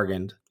tower,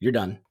 bargained. You're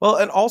done. Well,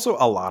 and also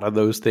a lot of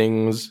those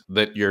things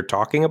that you're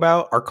talking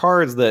about are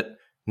cards that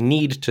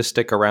need to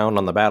stick around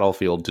on the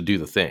battlefield to do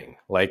the thing.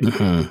 Like,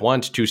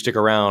 want to stick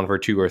around for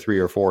 2 or 3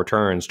 or 4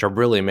 turns to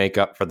really make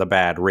up for the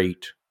bad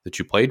rate that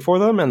you played for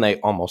them, and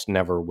they almost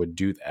never would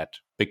do that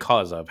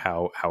because of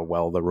how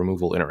well the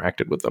removal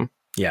interacted with them.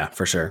 Yeah,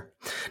 for sure.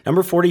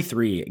 Number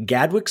 43,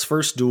 Gadwick's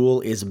First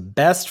Duel is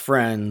best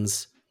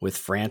friends with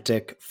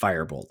Frantic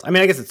Firebolt. I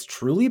mean, I guess it's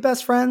truly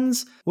best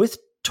friends with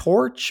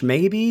Torch,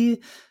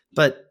 maybe,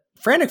 but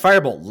Frantic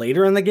Firebolt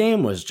later in the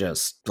game was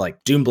just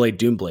like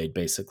Doomblade,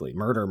 basically.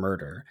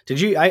 Murder. Did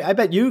you? I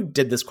bet you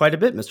did this quite a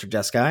bit, Mr.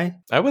 Jeskai.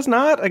 I was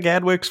not a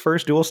Gadwick's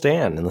First Duel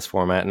stan in this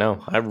format,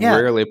 no. I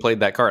rarely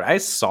played that card. I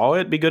saw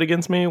it be good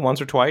against me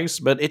once or twice,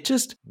 but it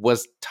just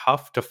was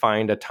tough to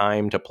find a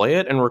time to play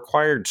it and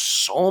required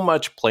so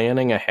much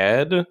planning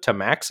ahead to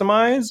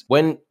maximize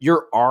when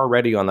you're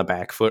already on the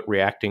back foot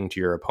reacting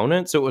to your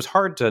opponent. So it was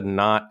hard to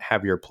not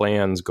have your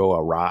plans go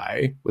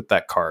awry with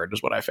that card,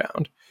 is what I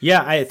found.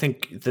 Yeah, I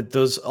think that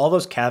all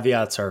those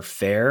caveats are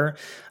fair.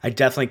 I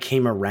definitely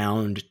came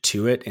around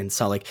to it and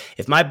saw, like,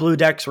 if my blue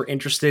decks were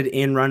interested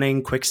in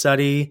running Quick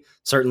Study,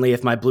 certainly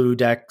if my blue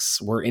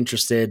decks were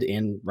interested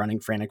in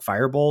running Frantic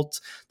Firebolt,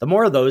 the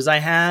more of those I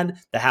had,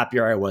 the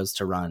happier I was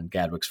to run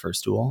Gadwick's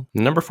First Duel.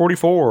 Number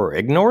 44,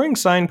 ignoring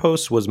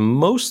signposts was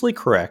mostly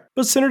correct,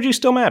 but synergy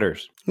still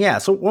matters. Yeah,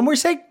 so when we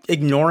say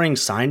ignoring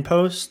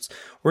signposts,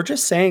 we're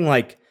just saying,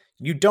 like,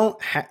 you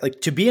don't have, like,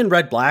 to be in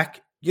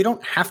red-black, you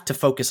don't have to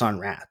focus on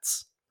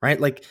rats, right?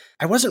 Like,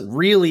 I wasn't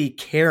really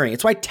caring.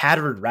 It's why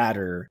Tattered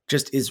Ratter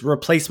just is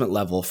replacement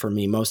level for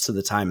me most of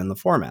the time in the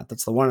format.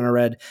 That's the one in a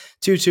red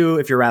 2/2.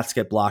 If your rats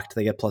get blocked,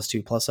 they get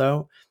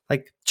 +2/+0.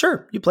 Like,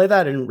 sure, you play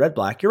that in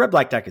red-black. Your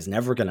red-black deck is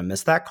never going to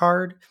miss that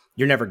card.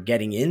 You're never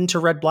getting into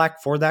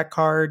red-black for that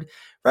card.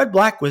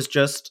 Red-black was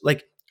just,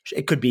 like,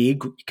 it could be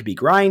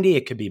grindy,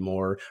 it could be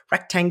more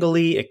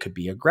rectangle-y, it could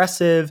be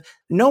aggressive.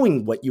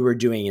 Knowing what you were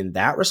doing in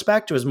that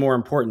respect was more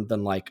important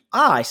than, like,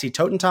 I see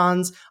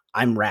Totentons,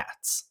 I'm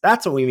rats.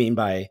 That's what we mean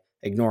by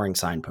ignoring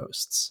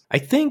signposts. I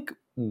think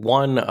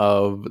one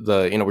of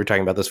the, we're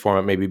talking about this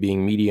format maybe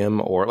being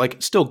medium or,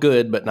 like, still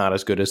good, but not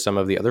as good as some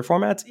of the other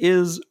formats,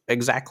 is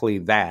exactly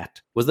that.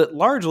 Was that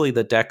largely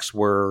the decks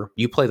were,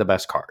 you play the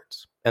best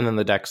cards. And then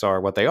the decks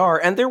are what they are.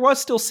 And there was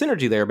still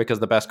synergy there because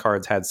the best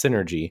cards had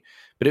synergy.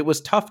 But it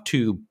was tough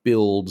to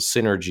build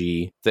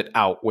synergy that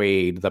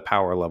outweighed the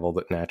power level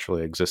that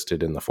naturally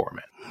existed in the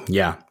format.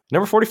 Yeah.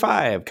 Number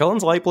 45,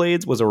 Kellen's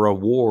Lightblades was a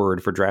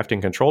reward for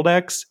drafting control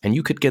decks, and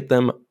you could get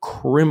them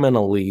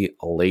criminally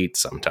late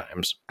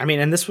sometimes. I mean,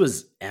 and this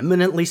was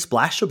eminently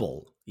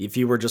splashable. If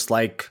you were just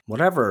like,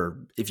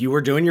 whatever, if you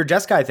were doing your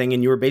Jeskai thing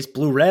and you were base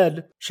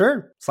blue-red,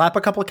 sure, slap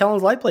a couple of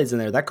Kellen's Lightblades in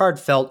there. That card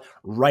felt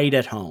right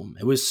at home.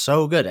 It was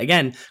so good.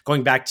 Again,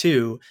 going back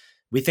to,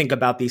 we think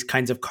about these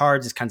kinds of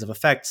cards, these kinds of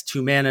effects,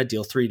 2 mana,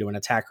 deal 3 to an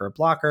attacker or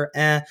blocker,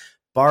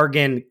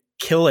 bargain,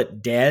 kill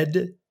it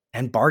dead,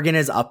 and bargain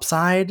is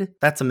upside.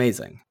 That's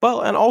amazing.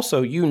 Well, and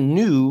also you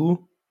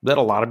knew that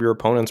a lot of your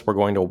opponents were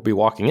going to be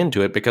walking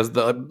into it because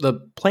the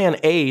plan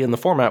A in the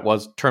format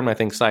was turn my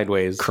thing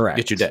sideways, correct,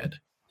 get you dead.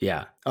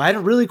 Yeah. I had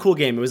a really cool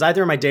game. It was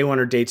either my day 1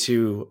 or day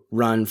 2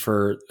 run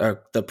for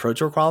the Pro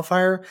Tour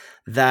qualifier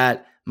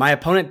that my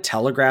opponent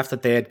telegraphed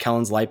that they had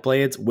Kellen's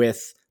Lightblades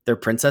with their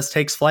Princess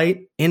Takes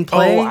Flight in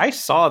play. Oh, I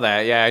saw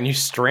that. Yeah. And you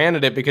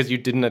stranded it because you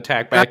didn't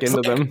attack back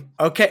into them.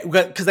 Okay.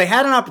 Because they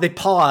had they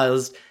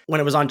paused when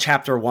it was on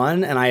chapter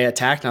 1 and I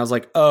attacked and I was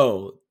like,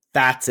 oh,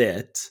 that's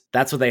it.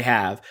 That's what they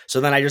have. So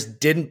then I just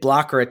didn't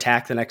block or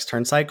attack the next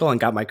turn cycle and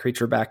got my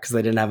creature back because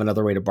they didn't have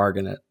another way to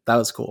bargain it. That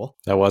was cool.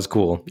 That was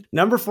cool.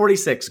 Number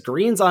 46,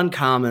 greens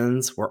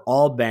uncommons were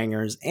all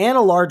bangers and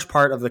a large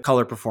part of the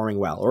color performing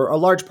well, or a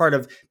large part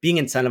of being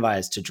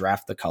incentivized to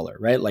draft the color,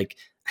 right? Like,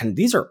 and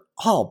these are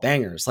all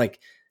bangers. Like,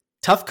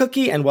 Tough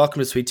Cookie and Welcome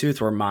to Sweet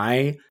Tooth were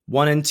my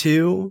 1 and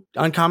 2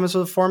 uncommons for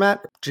the format.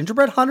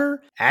 Gingerbread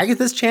Hunter,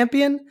 Agatha's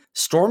Champion,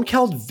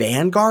 Stormkeld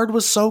Vanguard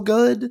was so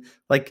good.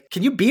 Like,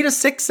 can you beat a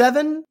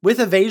 6/7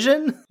 with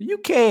evasion? You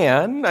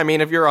can. I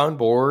mean, if you're on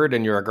board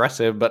and you're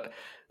aggressive, but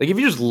like if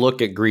you just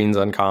look at greens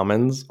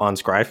uncommons on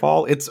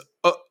Scryfall, it's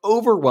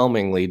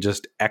overwhelmingly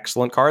just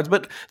excellent cards.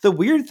 But the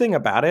weird thing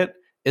about it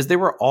is they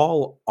were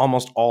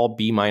almost all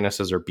B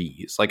minuses or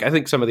Bs. Like, I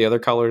think some of the other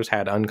colors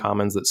had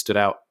uncommons that stood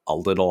out a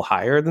little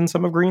higher than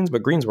some of greens,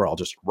 but greens were all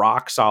just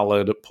rock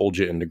solid, pulled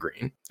you into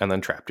green, and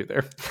then trapped you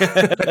there.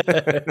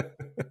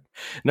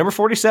 Number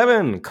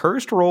 47,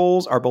 cursed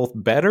rolls are both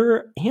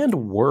better and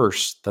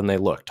worse than they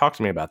look. Talk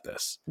to me about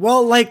this.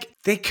 Well, like,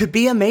 they could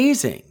be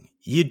amazing.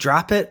 You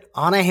drop it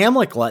on a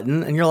Hamlet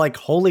glutton and you're like,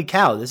 holy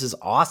cow, this is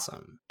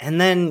awesome. And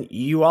then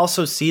you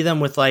also see them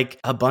with like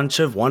a bunch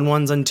of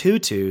 1/1s and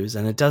 2/2s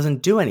and it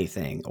doesn't do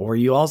anything. Or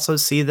you also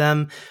see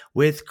them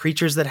with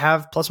creatures that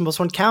have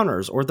 +1/+1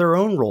 counters or their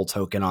own roll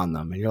token on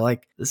them. And you're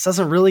like, this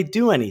doesn't really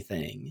do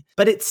anything.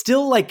 But it's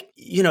still like,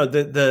 you know,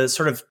 the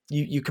sort of,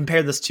 you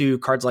compare this to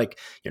cards like,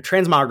 you know,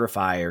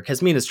 Transmogrify or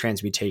Kasmina's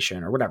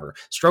Transmutation or whatever.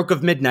 Stroke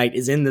of Midnight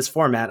is in this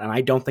format and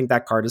I don't think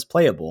that card is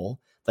playable.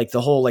 Like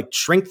the whole like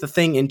shrink the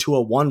thing into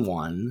a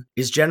 1/1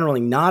 is generally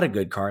not a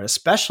good card,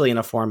 especially in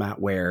a format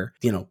where,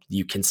 you know,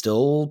 you could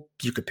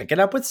pick it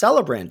up with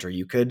Celebrant or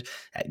you could,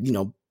 you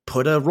know,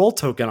 put a roll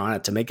token on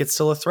it to make it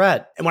still a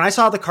threat. And when I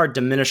saw the card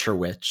Diminisher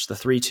Witch, the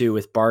 3/2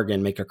 with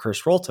Bargain, make a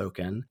cursed roll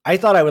token, I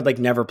thought I would like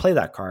never play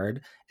that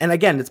card. And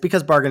again, it's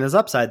because Bargain is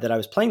upside that I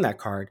was playing that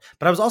card,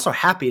 but I was also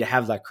happy to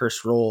have that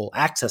cursed roll,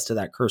 access to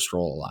that cursed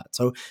roll a lot.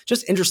 So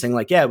just interesting,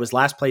 like, yeah, it was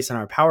last place in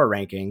our power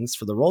rankings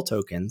for the roll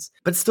tokens,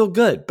 but it's still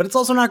good, but it's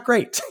also not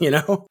great, you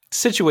know?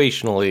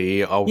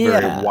 Situationally, a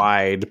very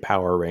wide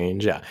power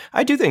range. Yeah,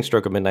 I do think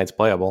Stroke of Midnight's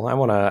playable. I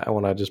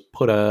wanna just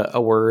put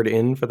a word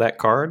in for that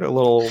card, a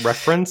little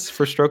reference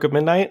for Stroke of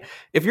Midnight.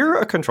 If you're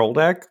a control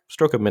deck,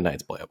 Stroke of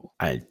Midnight's playable.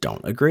 I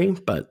don't agree,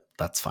 but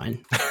that's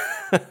fine.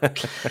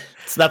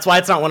 So that's why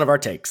it's not one of our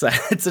takes.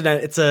 It's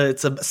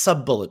a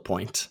sub bullet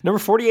point. Number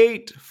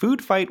 48,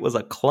 Food Fight was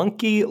a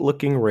clunky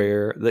looking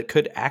rare that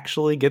could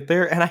actually get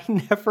there, and I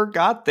never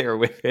got there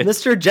with it.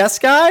 Mr. Jess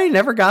Guy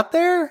never got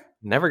there.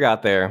 Never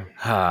got there.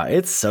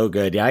 It's so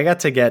good. Yeah, I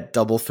got to get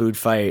double Food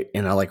Fight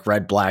in a like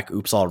red black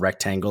oops all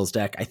rectangles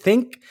deck. I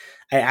think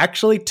I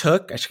actually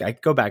took, I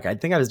go back, I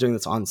think I was doing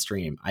this on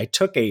stream. I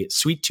took a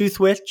Sweet Tooth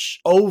Witch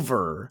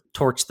over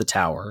Torch the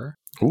Tower.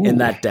 Ooh. In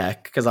that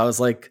deck, because I was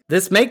like,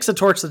 this makes a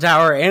Torch the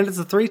Tower and it's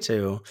a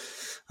 3/2.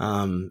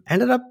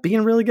 Ended up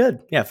being really good.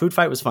 Yeah, Food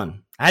Fight was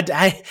fun.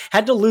 I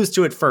had to lose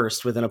to it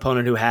first with an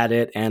opponent who had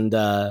it and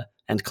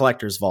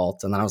Collector's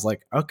Vault, and then I was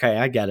like, okay,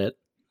 I get it.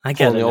 I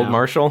get it. The old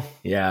Marshall.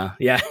 Yeah,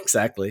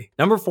 exactly.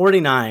 Number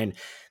 49.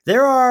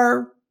 There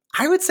are,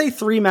 I would say,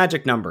 3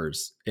 magic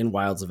numbers in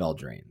Wilds of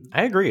Eldraine.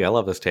 I agree. I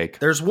love this take.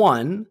 There's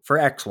 1 for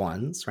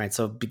X1s, right?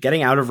 So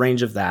getting out of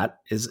range of that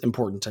is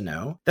important to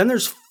know. Then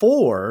there's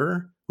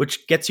 4,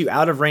 which gets you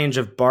out of range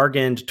of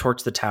Bargained,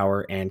 Torch the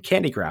Tower, and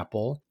Candy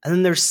Grapple. And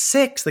then there's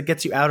 6 that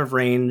gets you out of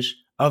range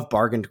of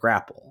Bargained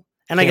Grapple.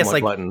 And Hamlet I guess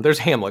like Glutton. There's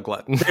Hamlet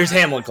Glutton. There's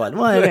Hamlet Glutton.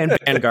 Well, and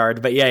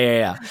Vanguard, but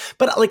yeah.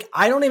 But like,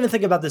 I don't even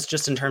think about this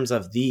just in terms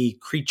of the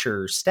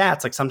creature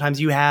stats. Like sometimes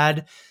you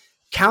had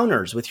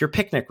counters with your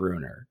Picnic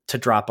Ruiner to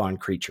drop on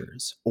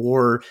creatures,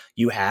 or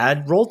you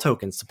had roll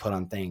tokens to put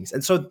on things.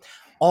 And so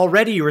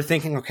already you were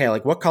thinking, okay,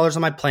 like what colors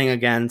am I playing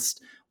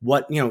against?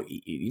 What, you know,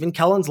 even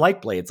Kellen's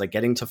Lightblades, like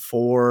getting to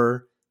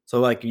 4. So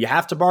like you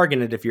have to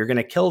bargain it if you're going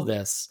to kill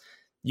this.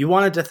 You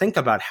wanted to think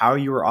about how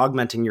you were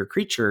augmenting your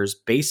creatures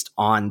based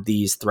on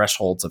these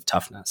thresholds of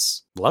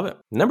toughness. Love it.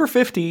 Number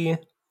 50,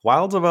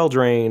 Wilds of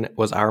Eldraine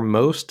was our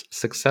most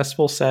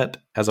successful set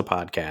as a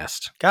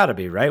podcast. Gotta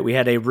be, right? We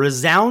had a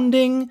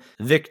resounding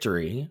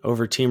victory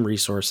over Team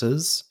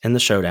Resources in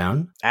the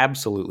showdown.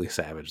 Absolutely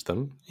savaged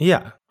them.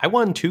 Yeah. I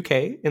won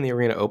 2K in the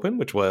Arena Open,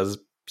 which was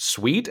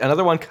sweet.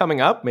 Another one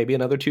coming up, maybe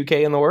another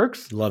 2K in the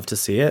works. Love to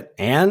see it.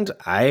 And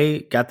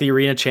I got the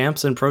Arena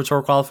Champs and Pro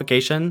Tour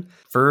qualification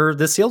for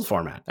the sealed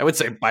format. I would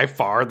say by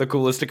far the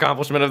coolest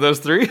accomplishment of those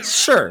 3.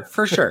 Sure,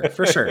 for sure.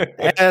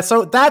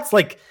 So that's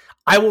like,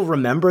 I will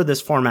remember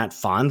this format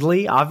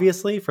fondly,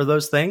 obviously, for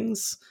those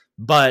things,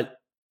 but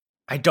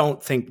I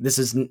don't think this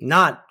is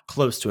not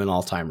close to an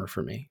all-timer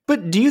for me.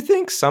 But do you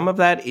think some of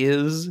that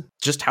is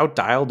just how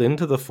dialed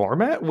into the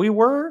format we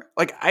were?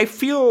 Like, I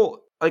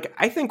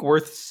think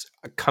Worth's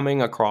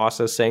coming across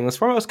as saying this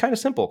format was kind of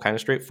simple, kind of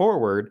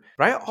straightforward,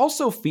 but I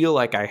also feel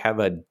like I have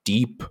a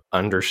deep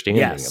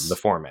understanding of the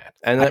format,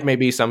 and that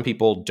maybe some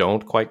people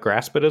don't quite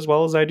grasp it as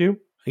well as I do.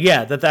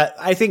 Yeah, that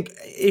I think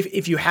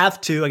if you have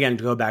to, again,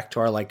 to go back to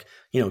our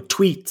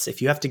tweets,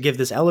 if you have to give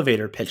this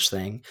elevator pitch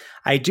thing,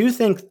 I do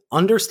think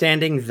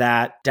understanding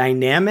that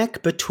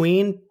dynamic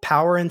between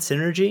power and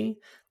synergy,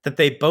 that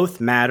they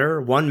both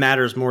matter, one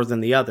matters more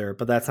than the other,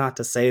 but that's not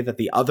to say that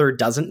the other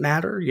doesn't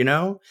matter, you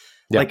know?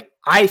 Yeah. Like,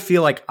 I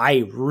feel like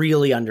I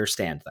really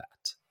understand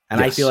that. And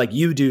yes. I feel like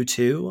you do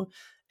too.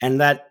 And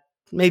that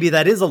maybe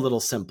that is a little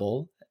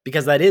simple,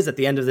 because that is, at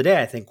the end of the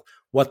day, I think,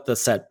 what the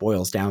set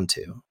boils down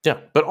to. Yeah,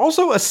 but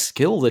also a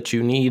skill that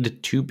you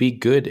need to be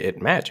good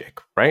at Magic,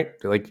 right?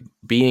 Like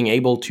being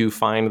able to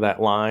find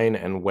that line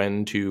and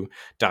when to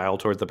dial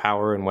towards the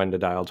power and when to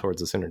dial towards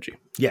the synergy.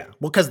 Yeah,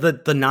 well, because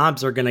the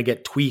knobs are going to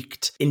get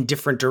tweaked in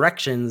different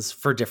directions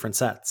for different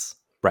sets.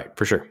 Right,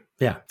 for sure.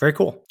 Yeah, very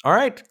cool. All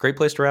right, great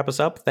place to wrap us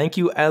up. Thank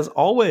you, as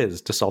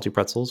always, to Salty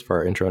Pretzels for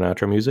our intro and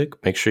outro music.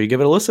 Make sure you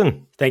give it a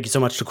listen. Thank you so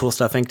much to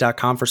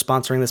CoolStuffInc.com for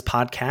sponsoring this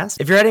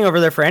podcast. If you're heading over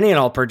there for any and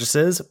all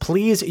purchases,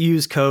 please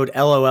use code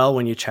LOL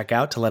when you check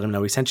out to let them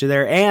know we sent you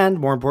there, and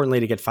more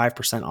importantly, to get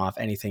 5% off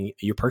anything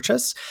you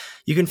purchase.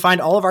 You can find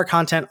all of our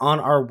content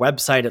on our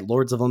website at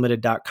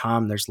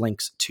lordsoflimited.com. There's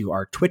links to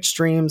our Twitch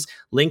streams,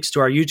 links to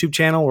our YouTube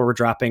channel where we're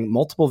dropping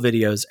multiple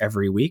videos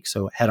every week.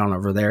 So head on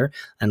over there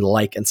and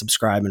like and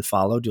subscribe and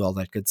follow, do all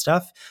that good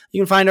stuff. You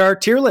can find our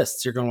tier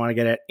lists. You're going to want to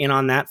get in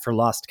on that for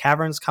Lost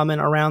Caverns coming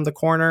around the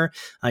corner.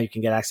 You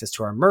can get access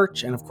to our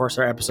merch and, of course,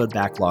 our episode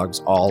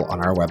backlogs all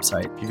on our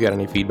website. If you've got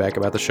any feedback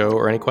about the show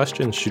or any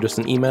questions, shoot us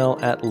an email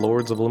at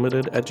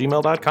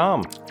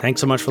lordsoflimited@gmail.com.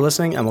 Thanks so much for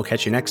listening, and we'll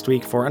catch you next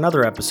week for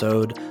another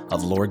episode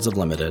of Lords of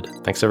Limited.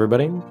 Thanks,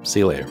 everybody. See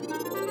you later.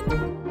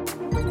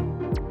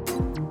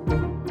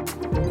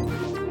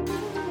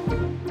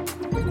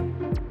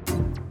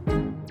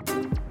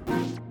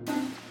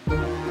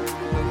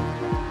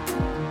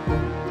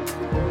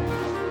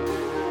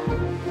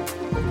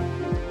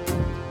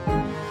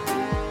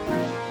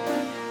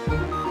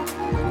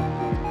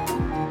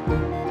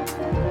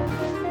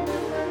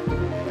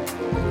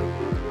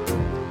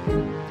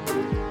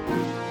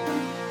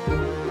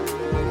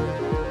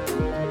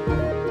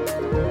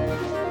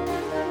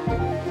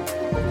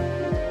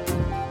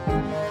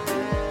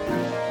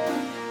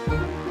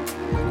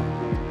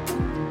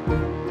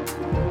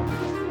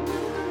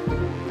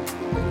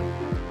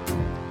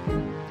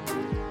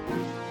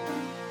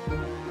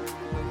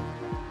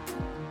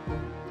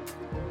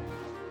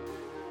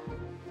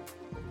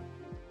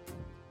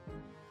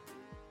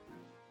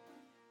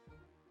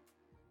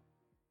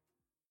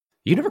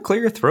 You never clear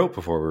your throat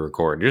before we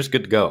record. You're just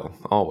good to go.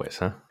 Always,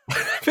 huh? I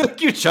feel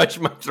like you judge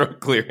my throat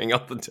clearing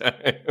all the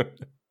time.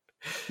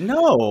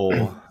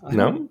 No.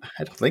 No?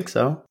 I don't think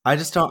so. I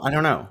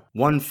don't know.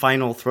 One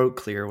final throat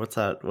clear. What's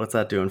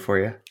that doing for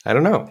you? I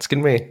don't know. It's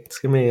gonna be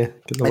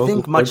I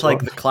think much like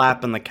the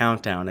clap and the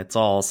countdown, it's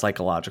all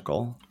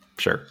psychological.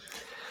 Sure.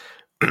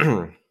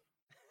 Can't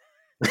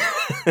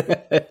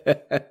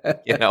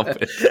help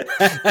it.